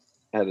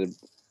had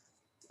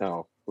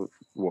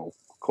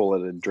call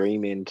it a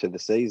dream end to the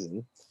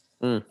season.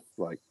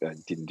 Like,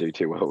 didn't do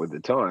too well with the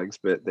Tigers,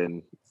 but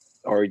then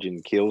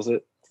Origin kills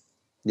it.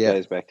 Yeah.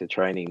 Goes back to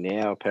training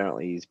now.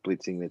 Apparently he's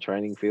blitzing the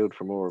training field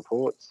from all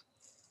reports.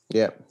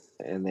 Yeah.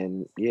 And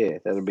then,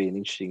 that'll be an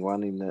interesting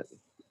one in that.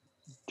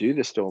 Do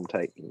the Storm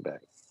take him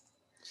back?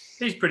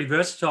 He's pretty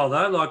versatile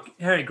though. Like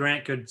Harry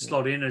Grant could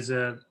slot in as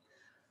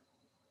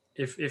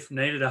if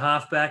needed, a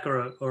halfback or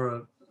a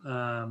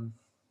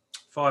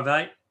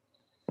 5'8",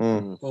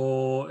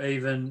 or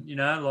even, you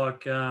know,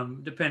 like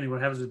depending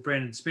what happens with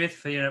Brandon Smith,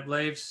 if he end up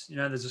leaves, you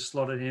know, there's a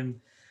slot at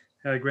him.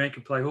 Harry Grant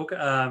could play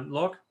hooker,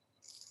 lock.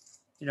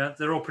 You know,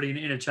 they're all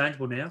pretty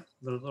interchangeable now.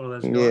 A lot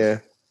of those guys. Yeah.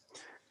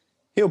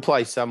 He'll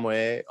play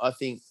somewhere. I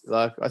think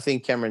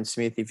Cameron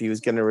Smith, if he was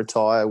going to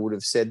retire, would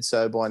have said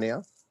so by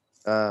now,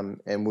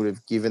 and would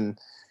have given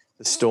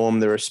the Storm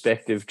the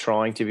respect of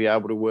trying to be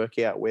able to work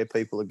out where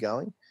people are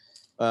going.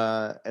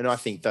 And I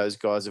think those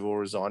guys have all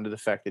resigned to the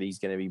fact that he's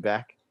going to be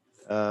back.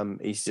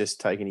 He's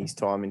just taking his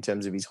time in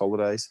terms of his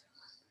holidays.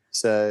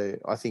 So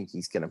I think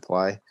he's going to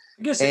play.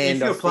 I guess if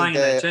you're playing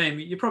in that team,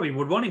 you probably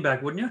would want him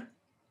back, wouldn't you?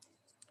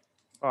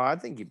 Oh, I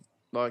think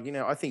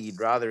I think you'd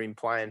rather him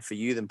playing for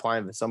you than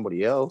playing for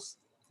somebody else.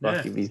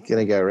 Like if he's going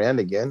to go around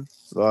again,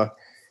 like,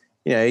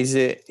 you know, he's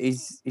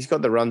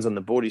got the runs on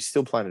the board. He's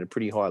still playing at a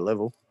pretty high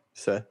level.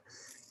 So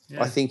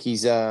I think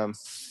he's. The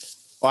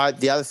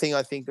other thing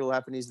I think will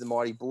happen is the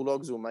Mighty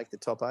Bulldogs will make the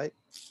top 8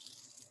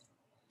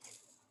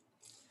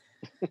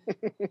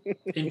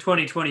 in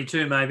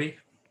 2022, maybe.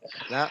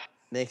 Nah,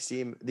 this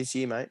year,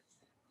 mate.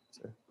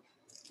 So.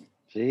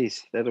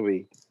 Jeez, that'll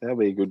be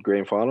a good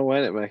grand final,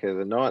 won't it, Macca?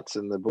 The Knights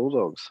and the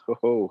Bulldogs.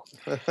 Oh,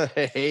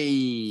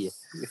 hey.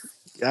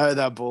 Go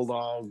the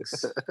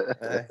Bulldogs.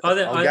 I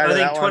think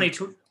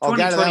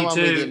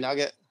 2022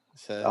 Nugget.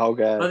 So, I'll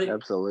go.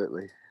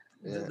 Absolutely.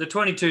 Yeah. The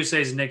 22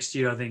 season next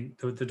year, I think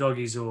the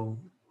Doggies will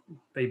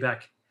be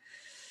back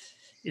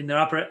in the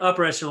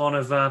upper echelon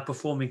of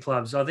performing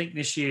clubs. I think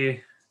this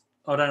year,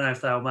 I don't know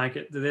if they'll make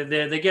it.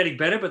 They're getting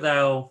better,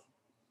 but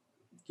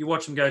you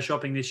watch them go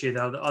shopping this year.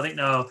 I think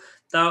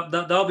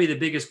they'll be the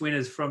biggest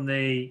winners from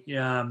the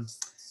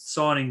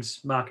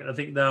signings market. I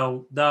think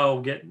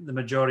they'll get the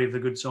majority of the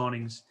good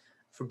signings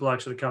for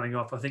blokes that are coming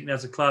off. I think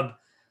that's a club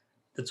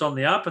that's on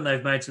the up, and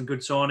they've made some good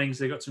signings.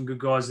 They've got some good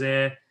guys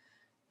there,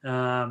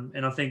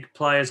 and I think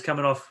players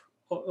coming off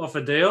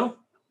a deal,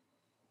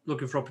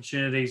 looking for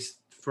opportunities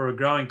for a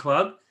growing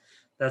club.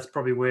 That's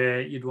probably where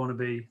you'd want to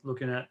be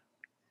looking at.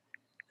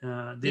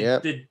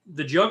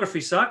 The geography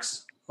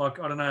sucks. Like,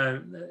 I don't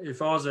know,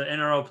 if I was an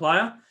NRL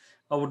player,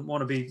 I wouldn't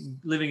want to be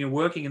living and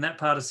working in that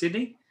part of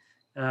Sydney.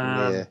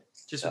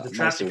 Just with the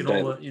traffic and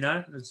all that, you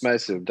know.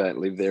 Most of them don't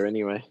live there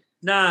anyway.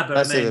 Nah, but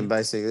most of them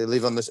basically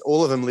live on this.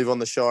 All of them live on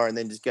the Shire and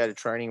then just go to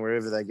training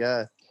wherever they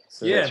go.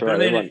 So yeah, that's right.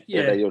 But I mean,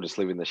 you'll just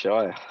live in the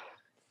Shire.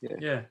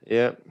 Yeah.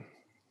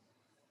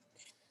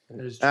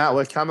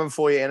 We're coming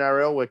for you,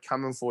 NRL. We're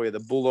coming for you. The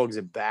Bulldogs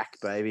are back,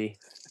 baby.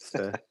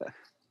 So,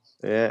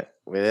 yeah,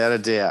 without a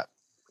doubt,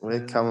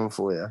 we're coming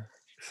for you.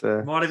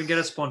 So might even get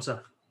a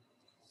sponsor.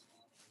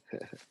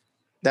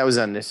 That was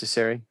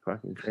unnecessary.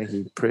 Fucking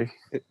cranky prick.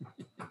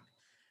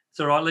 It's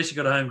all right. At least you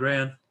got a home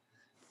ground.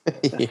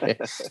 Yeah,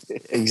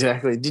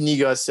 exactly. Didn't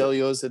you guys sell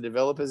yours to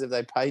developers? Have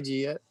they paid you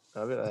yet?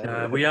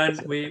 No, we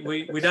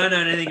don't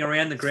own anything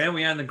around the ground.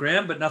 We own the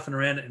ground, but nothing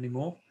around it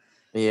anymore.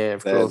 Yeah,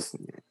 of course.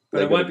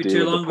 But it won't be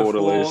too long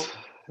before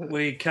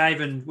we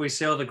cave and we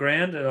sell the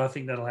ground. I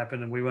think that'll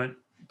happen, and we won't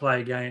play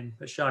again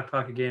at Shark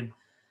Park again.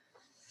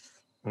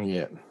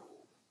 Yeah.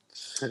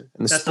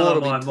 That's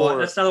another one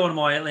of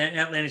my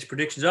outlandish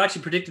predictions. I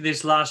actually predicted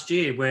this last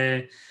year,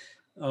 where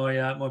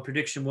my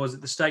prediction was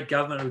that the state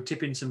government would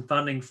tip in some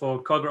funding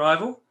for Cogra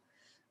Oval,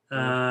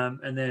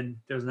 and then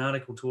there was an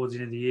article towards the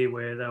end of the year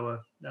where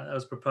that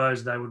was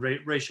proposed they would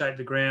reshape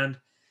the ground,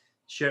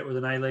 share it with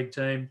an A-League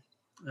team,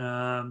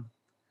 and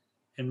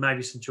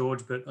maybe St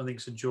George, but I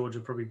think St George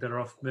are probably better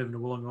off moving to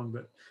Wollongong.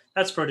 But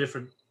that's for a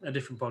different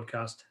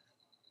podcast.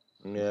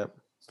 Yeah,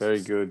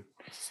 very good.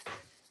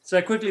 So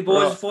quickly,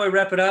 boys, before we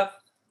wrap it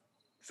up,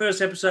 first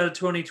episode of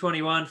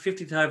 2021,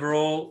 50th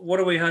overall.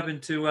 What are we hoping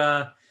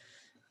to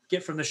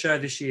get from the show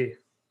this year?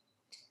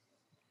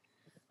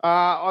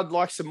 I'd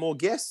like some more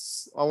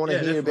guests. I want to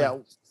hear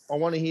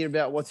want to hear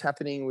about what's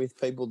happening with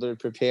people that are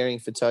preparing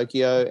for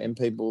Tokyo and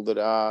people that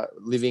are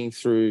living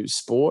through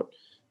sport.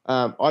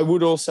 I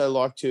would also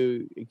like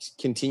to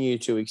continue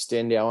to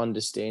extend our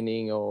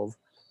understanding of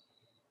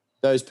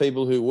those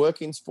people who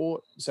work in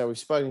sport. So we've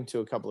spoken to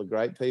a couple of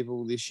great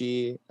people this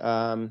year,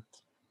 and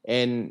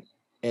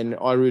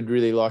I would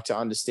really like to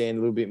understand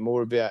a little bit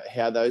more about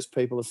how those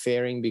people are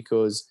faring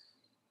because,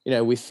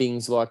 with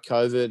things like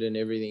COVID and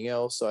everything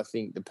else, I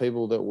think the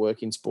people that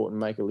work in sport and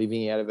make a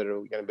living out of it are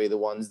going to be the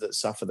ones that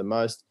suffer the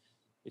most.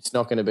 It's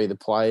not going to be the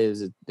players.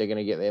 They're going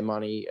to get their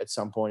money at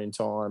some point in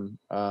time.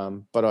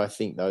 But I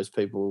think those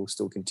people will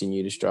still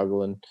continue to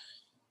struggle and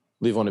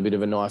live on a bit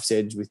of a knife's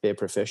edge with their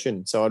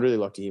profession. So I'd really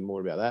like to hear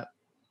more about that.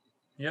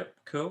 Yep,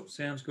 cool.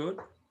 Sounds good.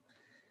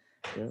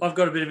 Yep. I've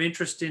got a bit of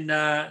interest in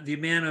the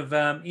amount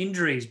of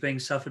injuries being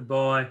suffered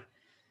by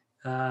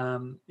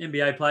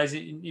NBA players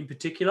in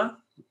particular,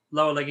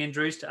 lower leg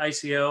injuries to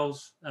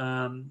ACLs,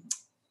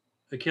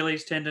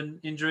 Achilles tendon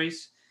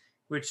injuries,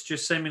 which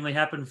just seemingly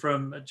happen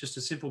from just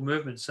a simple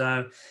movement.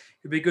 So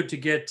it'd be good to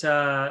get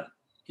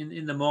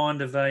in the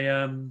mind of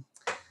a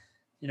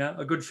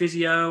good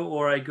physio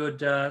or a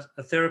good a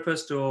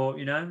therapist or,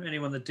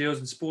 anyone that deals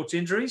in sports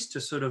injuries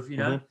to sort of,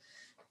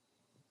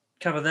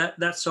 cover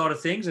that side of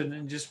things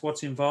and just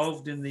what's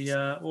involved in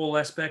the all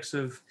aspects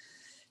of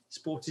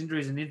sports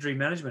injuries and injury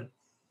management.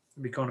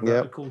 It'd be kind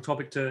of a cool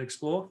topic to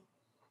explore.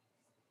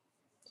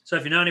 So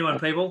if you know anyone,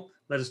 people,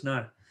 let us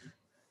know.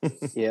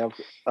 Yeah,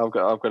 I've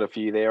got a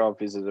few there. I've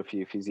visited a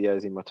few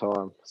physios in my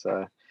time.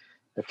 So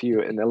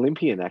an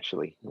Olympian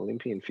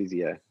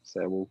physio.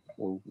 So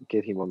we'll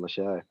get him on the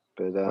show.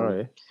 But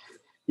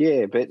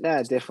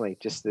definitely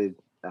just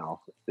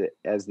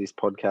as this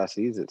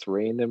podcast is, it's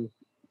random.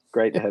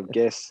 Great to have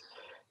guests.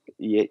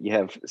 Yeah, you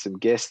have some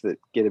guests that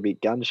get a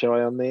bit gun shy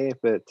on there,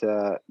 but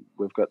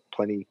we've got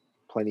plenty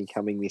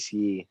coming this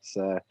year.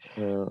 So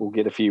we'll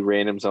get a few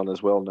randoms on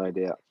as well, no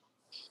doubt.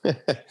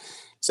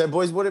 So,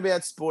 boys, what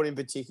about sport in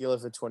particular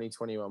for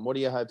 2021? What are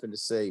you hoping to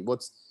see?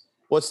 What's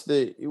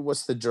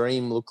the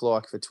dream look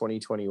like for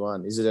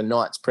 2021? Is it a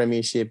Knights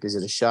premiership? Is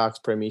it a Sharks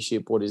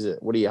premiership? What is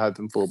it? What are you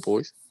hoping for,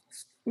 boys?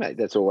 Mate,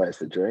 that's always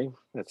the dream.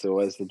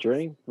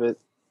 But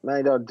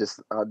mate, I'd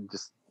just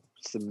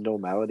some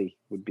normality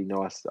would be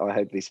nice. I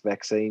hope this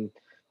vaccine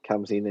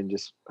comes in and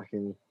just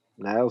fucking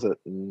nails it,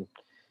 and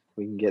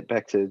we can get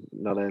back to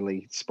not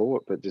only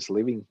sport but just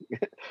living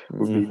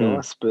would be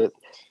nice. But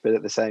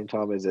at the same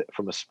time,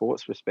 from a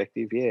sports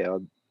perspective, yeah,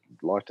 I'd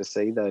like to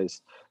see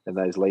those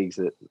leagues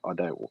that I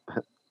don't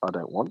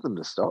want them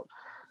to stop.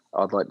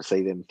 I'd like to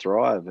see them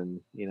thrive, and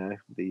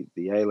the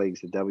A leagues,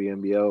 the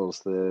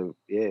WNBLs,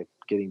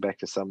 getting back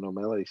to some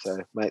normality. So,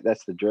 mate,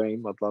 that's the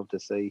dream. I'd love to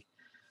see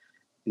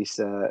this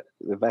the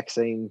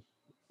vaccine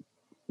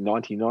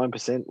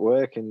 99%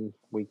 work, and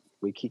we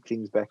kick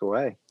things back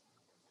away.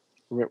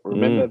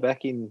 Remember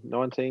back in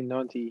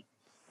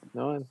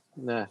 1999?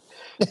 No.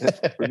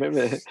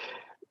 Remember?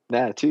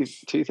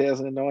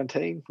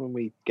 2019 when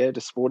we go to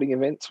sporting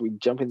events, we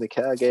jump in the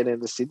car, go down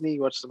to Sydney,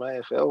 watch some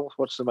AFL,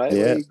 watch some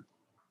A-League.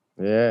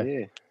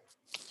 Yeah.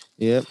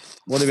 Yep.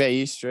 What about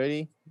you,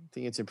 Streety? I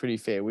think it's a pretty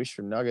fair wish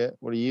from Nugget.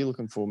 What are you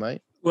looking for,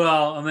 mate?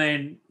 Well, I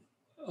mean,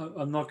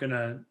 I'm not going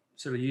to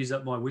sort of use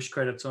up my wish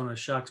credits on a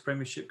Sharks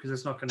premiership because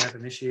it's not going to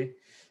happen this year.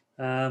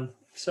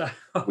 So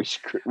wish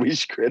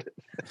credit.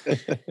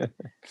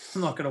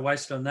 I'm not going to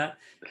waste it on that.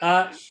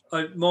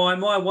 My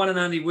one and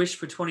only wish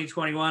for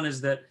 2021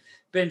 is that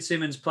Ben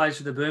Simmons plays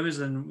for the Boomers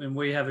and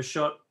we have a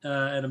shot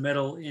at a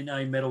medal in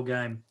a medal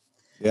game.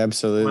 Yeah,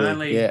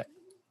 absolutely.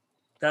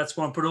 That's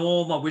why I'm putting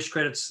all my wish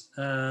credits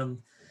to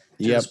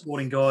the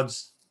sporting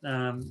gods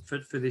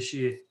for this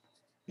year.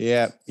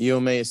 Yeah, you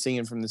and me are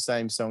singing from the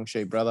same song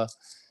sheet, brother.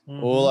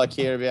 Mm-hmm. All I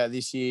care about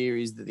this year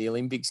is that the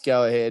Olympics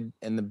go ahead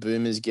and the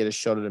Boomers get a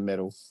shot at a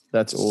medal.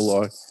 That's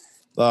all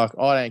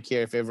I don't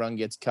care if everyone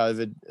gets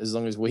COVID as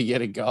long as we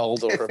get a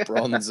gold or a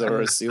bronze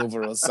or a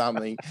silver or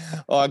something.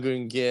 I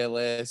couldn't care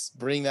less.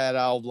 Bring that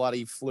old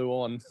bloody flu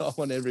on. I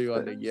want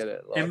everyone to get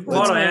it. And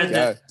might I add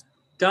that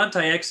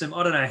Dante Exum,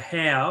 I don't know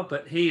how,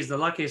 but he is the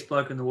luckiest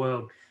bloke in the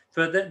world.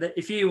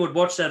 If you would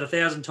watch that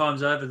 1,000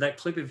 times over, that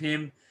clip of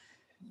him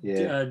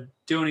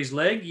doing his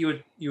leg,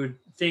 you would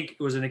think it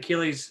was an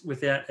Achilles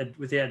without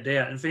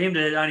doubt. And for him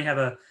to only have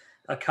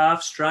a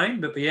calf strain,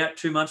 but be out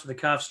 2 months with a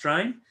calf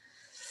strain,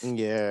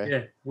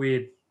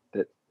 weird.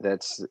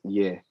 That's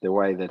the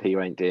way that he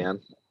went down,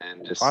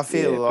 and just I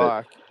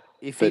feel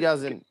if he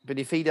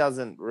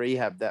doesn't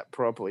rehab that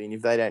properly, and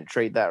if they don't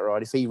treat that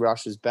right, if he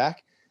rushes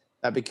back,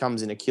 that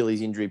becomes an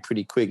Achilles injury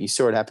pretty quick. You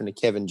saw it happen to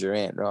Kevin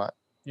Durant, right?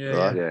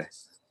 Yeah.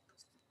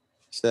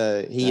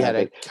 So he had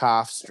a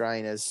calf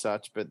strain as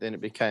such, but then it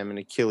became an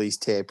Achilles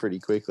tear pretty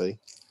quickly.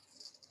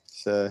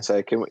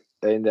 So can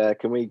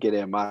we get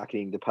our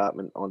marketing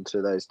department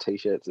onto those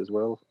T-shirts as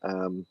well?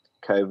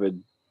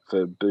 COVID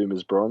for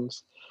Boomers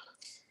Bronze.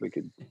 We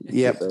could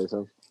get those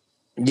on.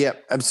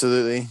 Yep,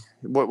 absolutely.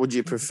 What would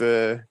you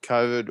prefer,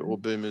 COVID or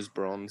Boomers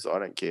Bronze? I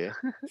don't care.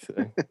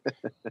 So,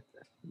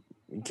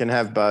 you can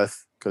have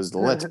both. because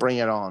let's bring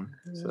it on.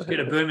 So, get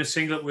a Boomer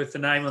singlet with the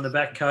name on the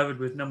back covered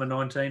with number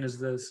 19 as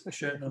the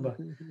shirt number.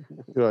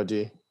 Good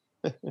idea.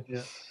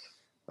 Yeah.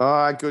 All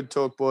right, good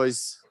talk,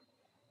 boys.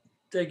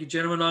 Thank you,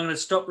 gentlemen. I'm going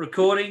to stop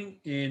recording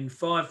in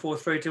 5, 4,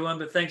 3, 2, 1.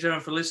 But thanks,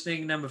 everyone, for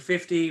listening. Number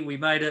 50, we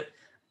made it.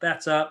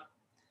 Bats up.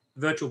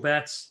 Virtual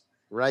bats.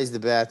 Raise the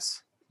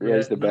bats.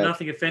 Raise the bat.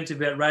 Nothing offensive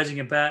about raising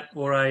a bat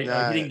or a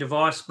hitting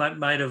device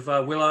made of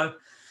willow.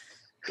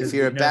 If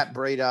you're a bat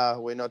breeder,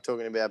 we're not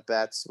talking about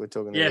bats. We're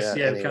talking about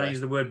anyway. We can't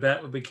use the word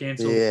bat. Would be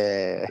cancelled.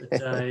 Yeah.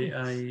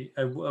 It's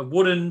a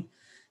wooden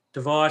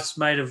device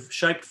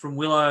shaped from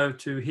willow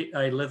to hit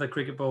a leather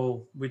cricket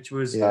ball, which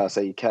was the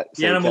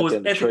animal was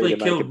ethically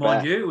killed,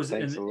 mind you. It was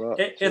an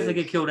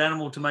ethically killed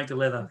animal to make the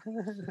leather.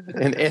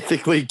 An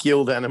ethically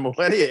killed animal.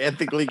 How do you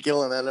ethically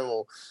kill an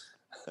animal?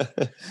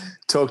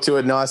 Talk to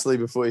it nicely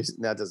before you.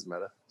 No, it doesn't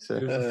matter. So,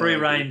 it was a free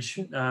range.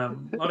 I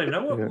don't even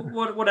know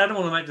what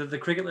animal to make the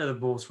cricket leather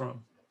balls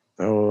from.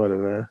 Oh, I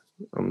don't know.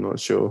 I'm not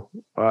sure.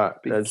 All right,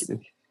 we're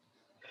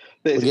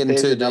getting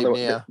too deep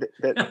now.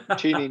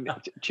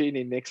 Tune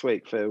in next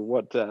week for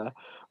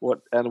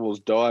what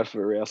animals die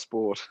for our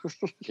sport.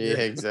 Yeah,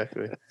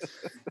 exactly.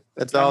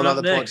 That's a whole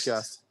other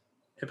podcast.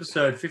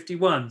 Episode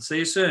 51. See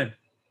you soon.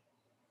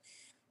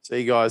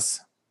 See you guys.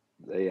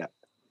 Yeah.